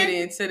 gonna Come hit in.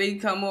 it until they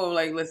come on.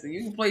 Like, listen,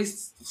 you can play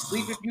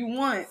sleep if you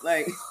want.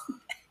 Like,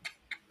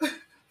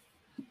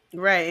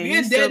 Right. And You're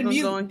he's still dead gonna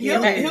mute. go and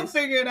get He'll his.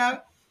 figure it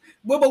out.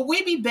 But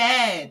we be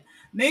bad.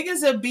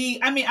 Niggas will be.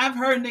 I mean, I've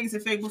heard niggas are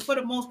fake, but for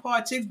the most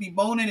part, chicks be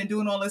boning and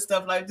doing all this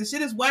stuff. Like, the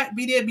shit is whack.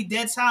 Be there, be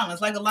dead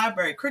silence, like a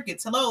library.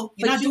 Crickets. Hello,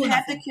 you're but not you doing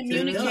have to nothing.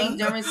 communicate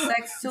Duh. during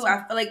sex too.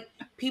 I feel like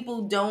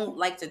people don't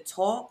like to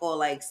talk or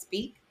like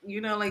speak.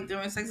 Like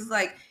during sex, it's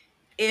like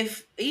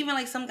if even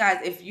like some guys,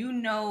 if you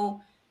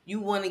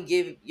want to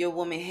give your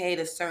woman head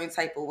a certain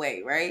type of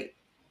way, right?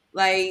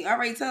 Like, all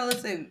right,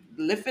 listen,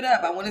 lift it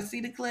up. I want to see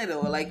the clit,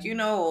 or like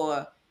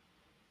or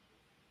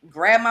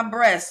grab my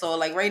breasts, or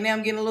like right now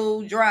I'm getting a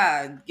little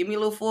dry. Give me a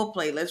little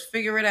foreplay. Let's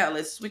figure it out.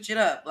 Let's switch it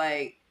up.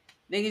 Like,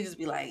 nigga just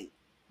be like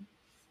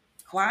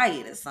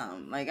quiet or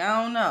something. Like,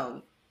 I don't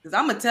know. Cause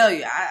I'm gonna tell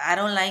you, I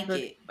don't like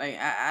it. Like,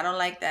 I don't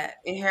like that.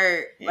 It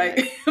hurt. Yeah. Like,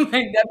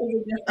 that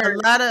thing just hurt.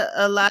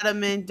 A lot of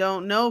men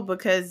don't know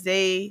because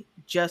they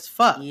just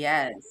fuck.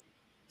 Yes.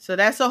 So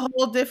that's a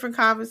whole different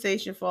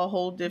conversation for a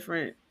whole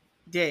different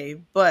day.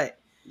 But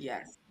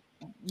Yes.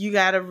 you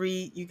gotta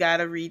read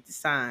the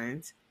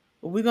signs.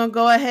 But we're gonna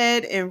go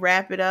ahead and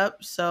wrap it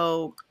up.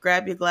 So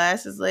grab your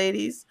glasses,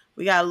 ladies.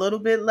 We got a little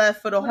bit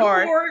left for the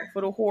heart.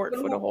 For the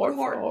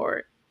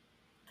heart.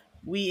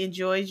 We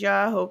enjoyed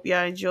y'all. Hope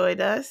y'all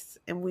enjoyed us.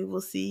 And we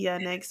will see y'all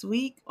next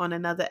week on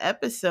another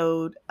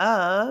episode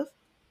of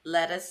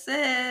Let Us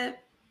Sip.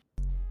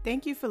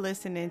 Thank you for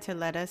listening to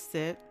Let Us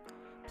Sip.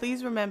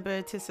 Please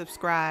remember to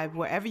subscribe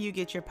wherever you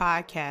get your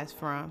podcast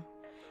from.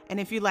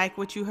 And if you like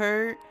what you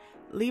heard,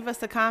 leave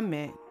us a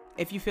comment.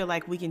 If you feel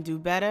like we can do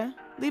better,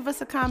 leave us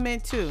a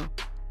comment too.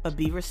 But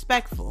be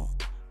respectful.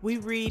 We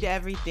read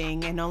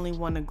everything and only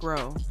want to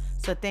grow.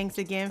 So thanks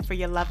again for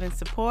your love and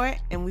support,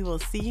 and we will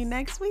see you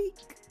next week.